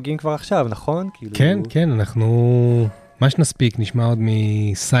אנחנו מגיעים כבר עכשיו, נכון? כן, כן, אנחנו, מה שנספיק, נשמע עוד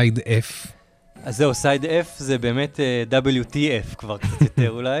מסייד F. אז זהו, סייד F זה באמת WTF כבר קצת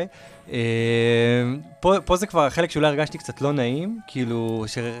יותר אולי. פה זה כבר החלק שאולי הרגשתי קצת לא נעים, כאילו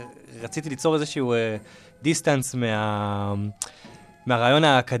שרציתי ליצור איזשהו דיסטנס מהרעיון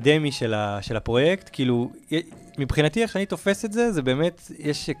האקדמי של הפרויקט, כאילו מבחינתי איך שאני תופס את זה, זה באמת,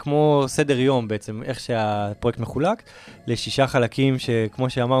 יש כמו סדר יום בעצם, איך שהפרויקט מחולק, ל6 חלקים שכמו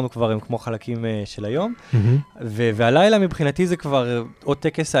שאמרנו כבר הם כמו חלקים של היום, והלילה מבחינתי זה כבר או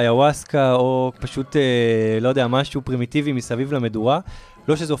טקס איוואסקה, או פשוט, לא יודע, משהו פרימיטיבי מסביב למדורה,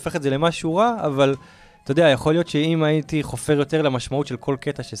 לא שזה הופך את זה למשהו רע, אבל אתה יודע, יכול להיות שאם הייתי חופר יותר למשמעות של כל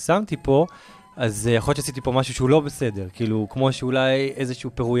קטע ששמתי פה, אז יכול להיות שעשיתי פה משהו שהוא לא בסדר, כאילו כמו שאולי איזשהו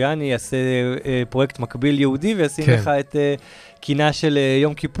פרויאני יעשה פרויקט מקביל יהודי וישים לך את קינה של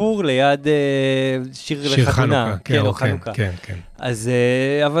יום כיפור ליד שיר לחתונה. כן, או חנוכה. כן, כן. אז,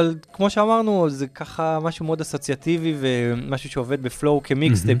 אבל כמו שאמרנו, זה ככה משהו מאוד אסוציאטיבי ומשהו שעובד בפלואו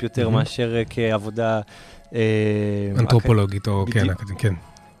כמיקסטייפ יותר מאשר כעבודה אנתרופולוגית או כן.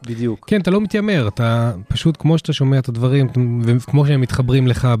 בדיוק. כן, אתה לא מתיימר, אתה פשוט כמו שאתה שומע את הדברים, וכמו שהם מתחברים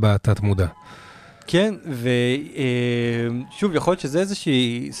לך בתת מודע. כן, ושוב, יכול להיות שזה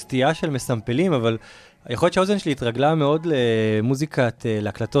איזושהי סטייה של מסמפלים, אבל יכול להיות שהאוזן שלי התרגלה מאוד למוזיקת,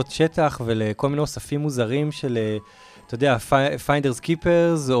 להקלטות שטח ולכל מיני אוספים מוזרים של, אתה יודע, Finders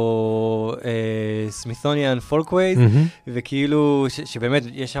Keepers או Smithsonian Folkways, וכאילו שבאמת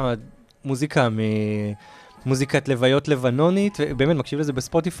יש שם מוזיקה מוזיקת לוויות לבנונית, ובאמת מקשיב לזה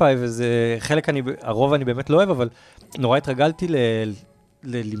בספוטיפיי, וזה חלק הרוב אני באמת לא אוהב, אבל נורא התרגלתי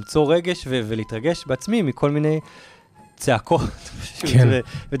למצוא רגש ולהתרגש בעצמי מכל מיני צעקות,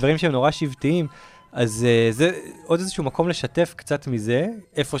 ודברים שהם נורא שבטיים. אז זה עוד איזשהו מקום לשתף קצת מזה,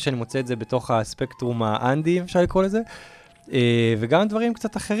 איפה שאני מוצא את זה בתוך הספקטרום האנדי, אפשר לקרוא לזה, וגם דברים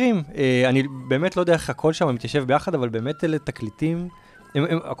קצת אחרים. אני באמת לא יודע איך הכל שם מתיישב ביחד, אבל באמת אלה תקליטים,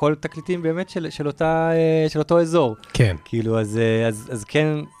 הכל תקליטים באמת של אותו אזור. כן. כאילו, אז כן,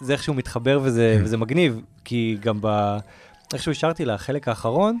 זה איכשהו מתחבר וזה מגניב, כי גם איכשהו השארתי לחלק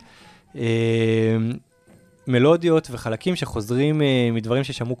האחרון, מלודיות וחלקים שחוזרים מדברים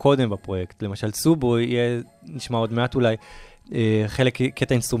ששמעו קודם בפרויקט. למשל, סובו יהיה, נשמע עוד מעט אולי, חלק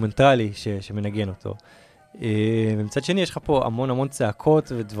קטע אינסטרומנטלי שמנגן אותו. ומצד שני, יש לך פה המון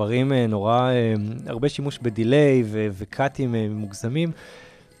צעקות ודברים נורא, הרבה שימוש בדיליי וקאטים מוגזמים.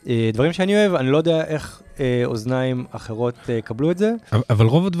 דברים שאני אוהב, אני לא יודע איך אוזניים אחרות קבלו את זה. אבל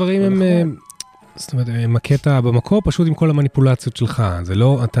רוב הדברים הם, זאת אומרת, הם הקטע במקור פשוט עם כל המניפולציות שלך. זה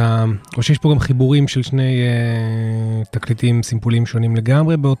לא, אתה, או שיש פה גם חיבורים של שני תקליטים סימפולים שונים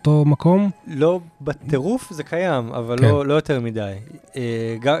לגמרי באותו מקום? לא בטירוף זה קיים, אבל לא יותר מדי.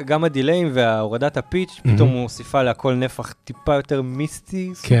 גם הדיליים וההורדת הפיץ' פתאום מוסיפה להכל נפח טיפה יותר מיסטי,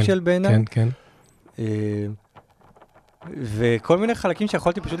 סוג של בעיניי. כן. וכל מיני חלקים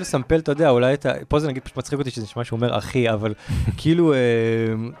שיכולתי פשוט לסמפל, אתה יודע, אולי פה זה נגיד פשוט מצחיק אותי שזה נשמע שהוא אומר אחי, אבל כאילו,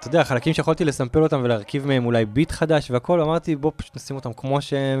 אתה יודע, חלקים שיכולתי לסמפל אותם ולהרכיב מהם אולי ביט חדש והכל, אמרתי בוא פשוט נשים אותם כמו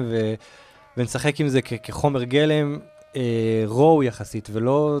שהם ונשחק עם זה כחומר גלם רואו יחסית,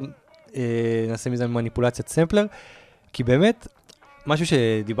 ולא נעשה מזה מניפולציית סמפלר, כי באמת, משהו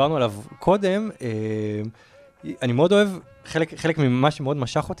שדיברנו עליו קודם, אני מאוד אוהב, חלק ממה שמאוד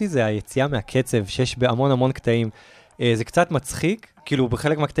משך אותי זה היציאה מהקצב, שיש בהמון המון קטעים. זה קצת מצחיק, כאילו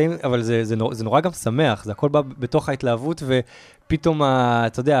בחלק מהקטעים, אבל זה נורא גם שמח, זה הכל בא בתוך ההתלהבות, ופתאום,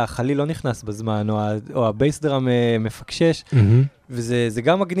 אתה יודע, החליל לא נכנס בזמן, או הבייס דראם מפקשש, וזה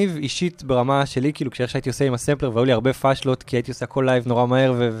גם מגניב אישית ברמה שלי, כאילו כשאיך שהייתי עושה עם הסמפלר, והיו לי הרבה פאשלות, כי הייתי עושה הכל לייב נורא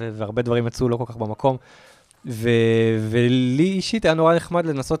מהר, והרבה דברים יצאו לא כל כך במקום, ולי אישית היה נורא נחמד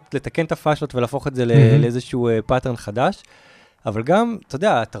לנסות לתקן את הפאשלות, ולהפוך את זה לאיזשהו פאטרן חדש, אבל גם, אתה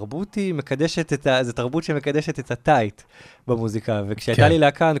יודע, התרבות היא מקדשת זו תרבות שמקדשת את הטייט במוזיקה, וכשהייתה לי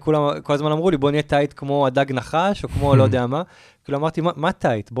להקה, כל הזמן אמרו לי, בוא נהיה טייט כמו הדג נחש, או כמו לא יודע מה, כאילו אמרתי, מה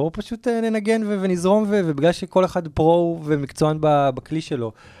טייט? בואו פשוט ננגן ונזרום, ובגלל שכל אחד פרו ומקצוען בכלי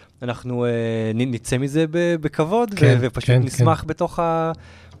שלו, אנחנו נצא מזה בכבוד, ופשוט נשמח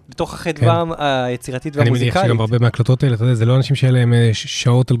בתוך החדווה היצירתית והמוזיקלית. אני מניח שגם הרבה מהקלטות האלה, אתה יודע, זה לא אנשים שהיה להם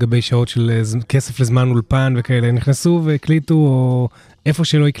שעות על גבי שעות של כסף לזמן אולפן וכאלה, נכנסו והקליטו, או איפה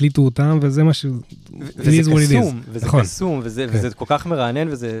שלא הקליטו אותם, וזה מה ש... וזה קסום, וזה קסום, וזה כל כך מרענן,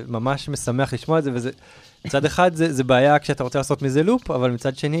 וזה ממש משמח לשמוע את זה, וזה... מצד אחד זה בעיה כשאתה רוצה לעשות מזה לופ, אבל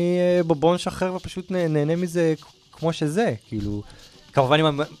מצד שני בוא נשחרר ופשוט נהנה מזה כמו שזה, כאילו, כמובן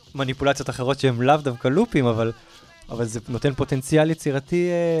עם מניפולציות אחרות שהן לאו דווקא לופים, אבל זה נותן פוטנציאל יצירתי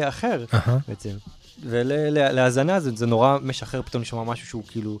אחר בעצם. ולהאזנה זה נורא משחרר פתאום לשמוע משהו שהוא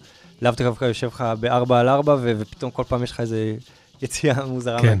כאילו, לאו דווקא יושב לך ב4x4, ופתאום כל פעם יש לך איזה יציאה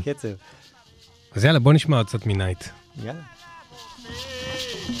מוזרה מהקצב. אז יאללה, בוא נשמע עוד קצת מנייט. יאללה.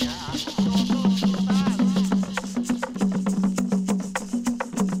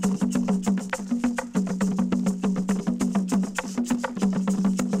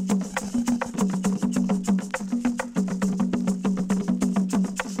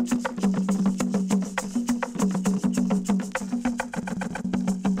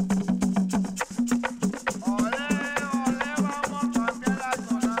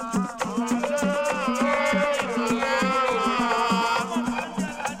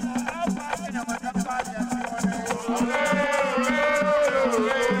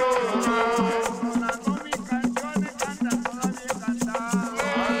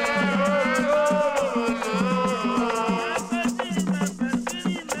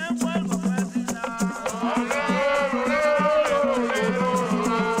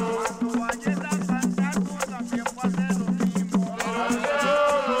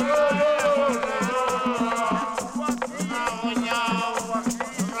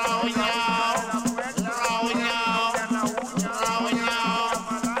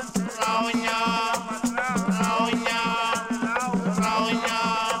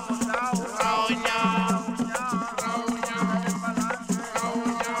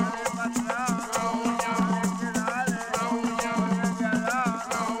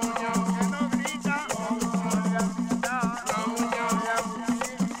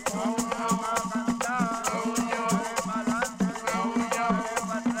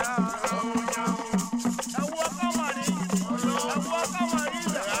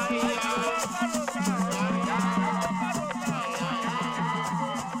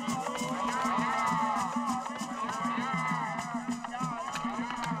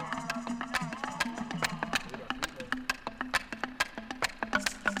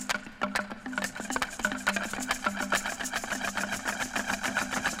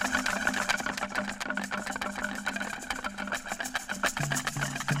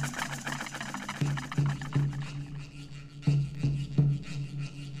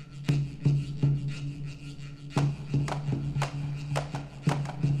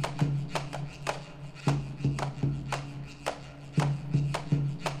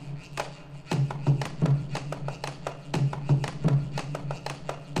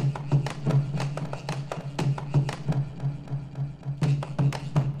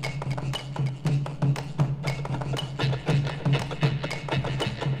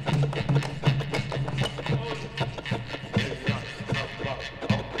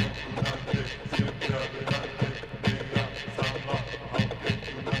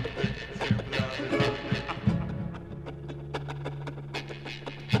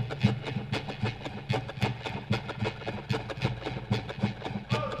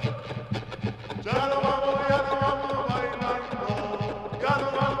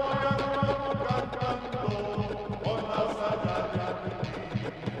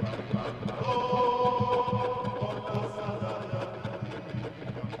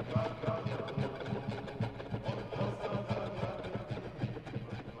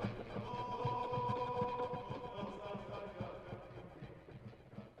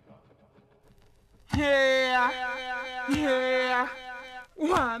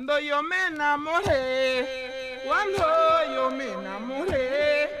 Cuando yo me enamoré, cuando yo me enamoré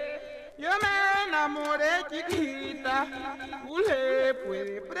chiquita, usted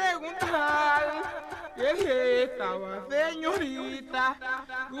puede preguntar que estaba señorita,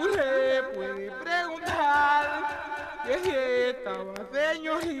 usted puede preguntar que estaba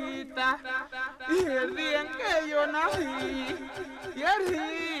señorita, y el día en que yo nací, y el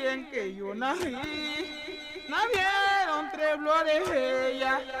día en que yo nací, nacieron tres flores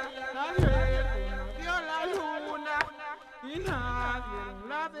bellas, nació la luna y nacieron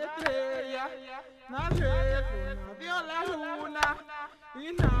las estrellas, nació la luna y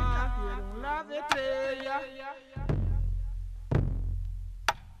nacieron las estrellas.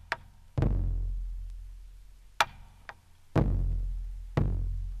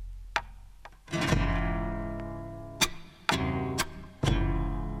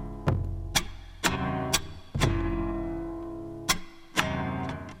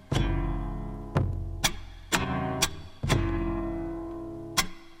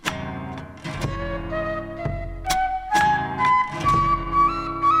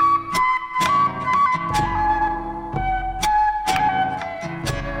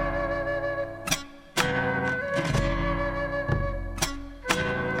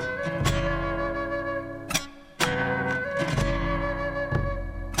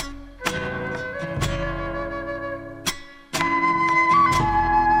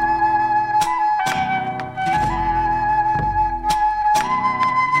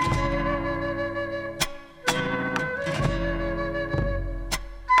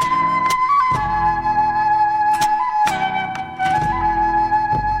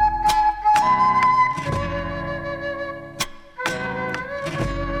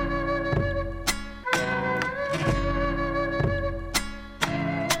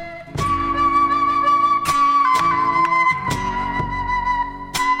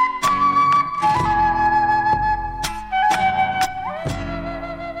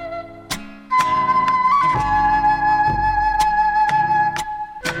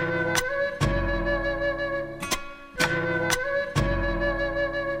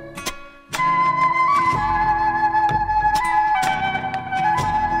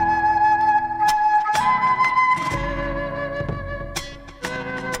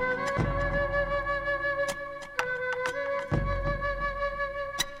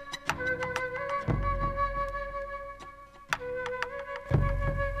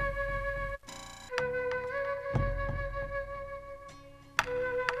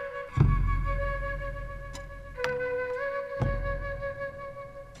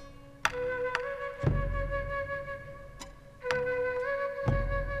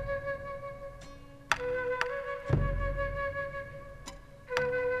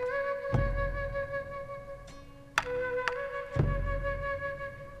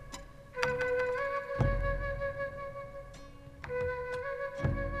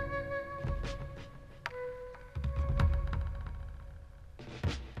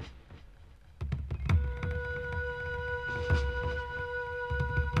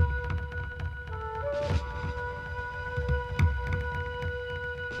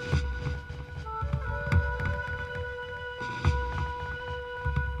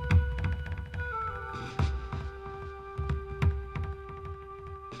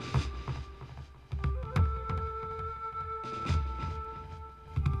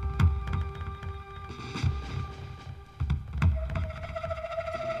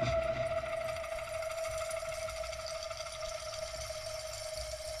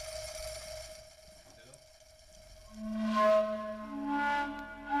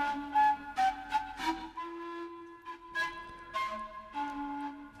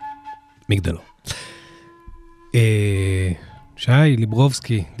 מגדלו. שי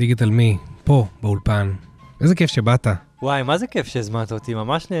ליברובסקי, דיגיטל מי, פה באולפן. איזה כיף שבאת. וואי, מה זה כיף שהזמנת אותי,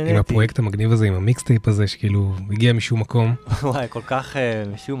 ממש נהניתי. עם הפרויקט המגניב הזה, עם המיקסטייפ הזה, שכאילו הגיע משום מקום. וואי, כל כך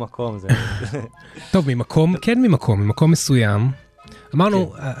משום מקום זה. טוב, ממקום, כן ממקום מסוים.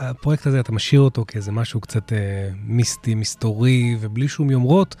 אמרנו, הפרויקט הזה, אתה משאיר אותו כאיזה משהו קצת מיסטי, מסתורי, ובלי שום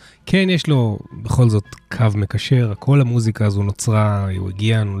יומרות. כן, יש לו בכל זאת קו מקשר, כל המוזיקה הזו נוצרה, הוא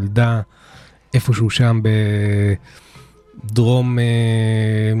הגיע, נולדה, איפשהו שם בדרום,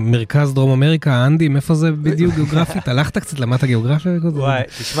 מרכז דרום אמריקה, האנדים, איפה זה בדיוק גיאוגרפית? הלכת קצת, למדת גיאוגרפיה? וואי,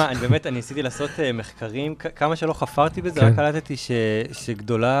 תשמע, אני ניסיתי לעשות מחקרים, כמה שלא חפרתי בזה, רק קלטתי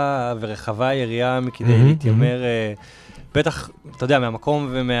שגדולה ורחבה היריעה מכדי להתיימר, בטח, אתה יודע,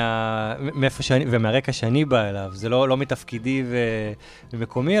 מהמקום ומהרקע שאני בא אליו, זה לא מתפקידי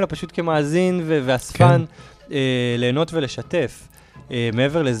ומקומי, אלא פשוט כמאזין ואספן ליהנות ולשתף.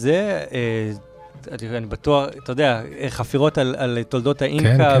 מעבר לזה, אני בטוח, אתה יודע, חפירות על תולדות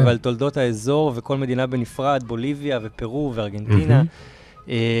האינקה ועל תולדות האזור וכל מדינה בנפרד, בוליביה ופרו וארגנטינה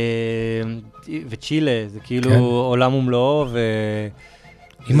וצ'ילה, זה כאילו עולם ומלואו.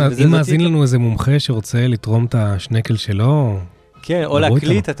 אם מאזין לנו איזה מומחה שרוצה לתרום את השנקל שלו, כן, או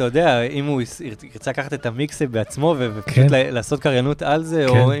להקליט, אתה יודע, אם הוא ירצה לקחת את המיקסי בעצמו ופשוט לעשות קריינות על זה,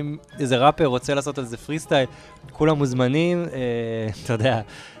 או אם איזה ראפר רוצה לעשות על זה פרי סטייל, כולם מוזמנים, אתה יודע,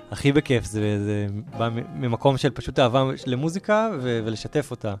 הכי בכיף, זה בא ממקום של פשוט אהבה למוזיקה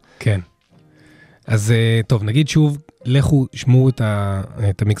ולשתף אותה. כן. אז טוב, נגיד שוב, לכו, שמעו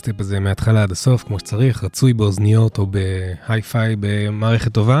את המיקסטייפ הזה מההתחלה עד הסוף, כמו שצריך, רצוי באוזניות או בהי-פיי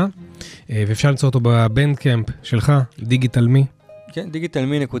במערכת טובה, ואפשר למצוא אותו בבנדקאמפ שלך, דיגיטל מי. כן,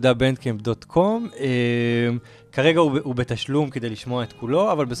 digitalme.bandcamp.com. כרגע הוא בתשלום כדי לשמוע את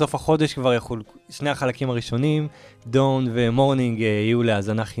כולו, אבל בסוף החודש כבר יכול, שני החלקים הראשונים, דון ומורנינג, יהיו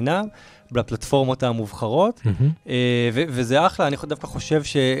להאזנה חינם, בפלטפורמות המובחרות, וזה אחלה, אני דווקא חושב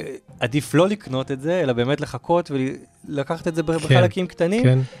שעדיף לא לקנות את זה, אלא באמת לחכות ולקחת את זה בחלקים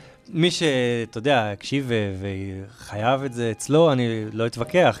קטנים. מי שאתה יודע, הקשיב וחייב את זה אצלו, אני לא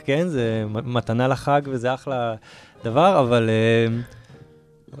אתווכח, כן? זה מתנה לחג וזה אחלה דבר, אבל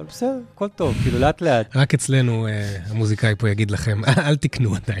בסדר, הכל טוב, כאילו לאט לאט. רק אצלנו המוזיקאי פה יגיד לכם, אל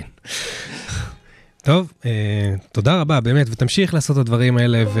תקנו עדיין. טוב, תודה רבה, באמת, ותמשיך לעשות את הדברים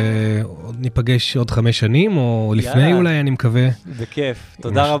האלה, ועוד ניפגש עוד 5 שנים, או לפני אולי, אני מקווה. בכיף,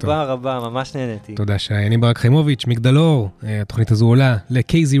 תודה רבה רבה, ממש נהניתי. תודה שי, אני ברק חיימוביץ', מגדלור, התוכנית הזו עולה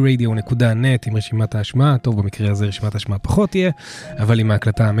ל-kzradio.net עם רשימת ההשמעה, טוב, במקרה הזה רשימת ההשמעה פחות תהיה, אבל עם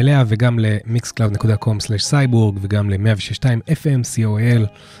ההקלטה המלאה, וגם ל-mixcloud.com/cyborg, וגם ל-106.2 FM COL,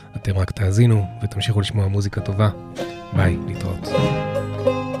 אתם רק תאזינו, ותמשיכו לשמוע מוזיקה טובה. ביי, להתראות.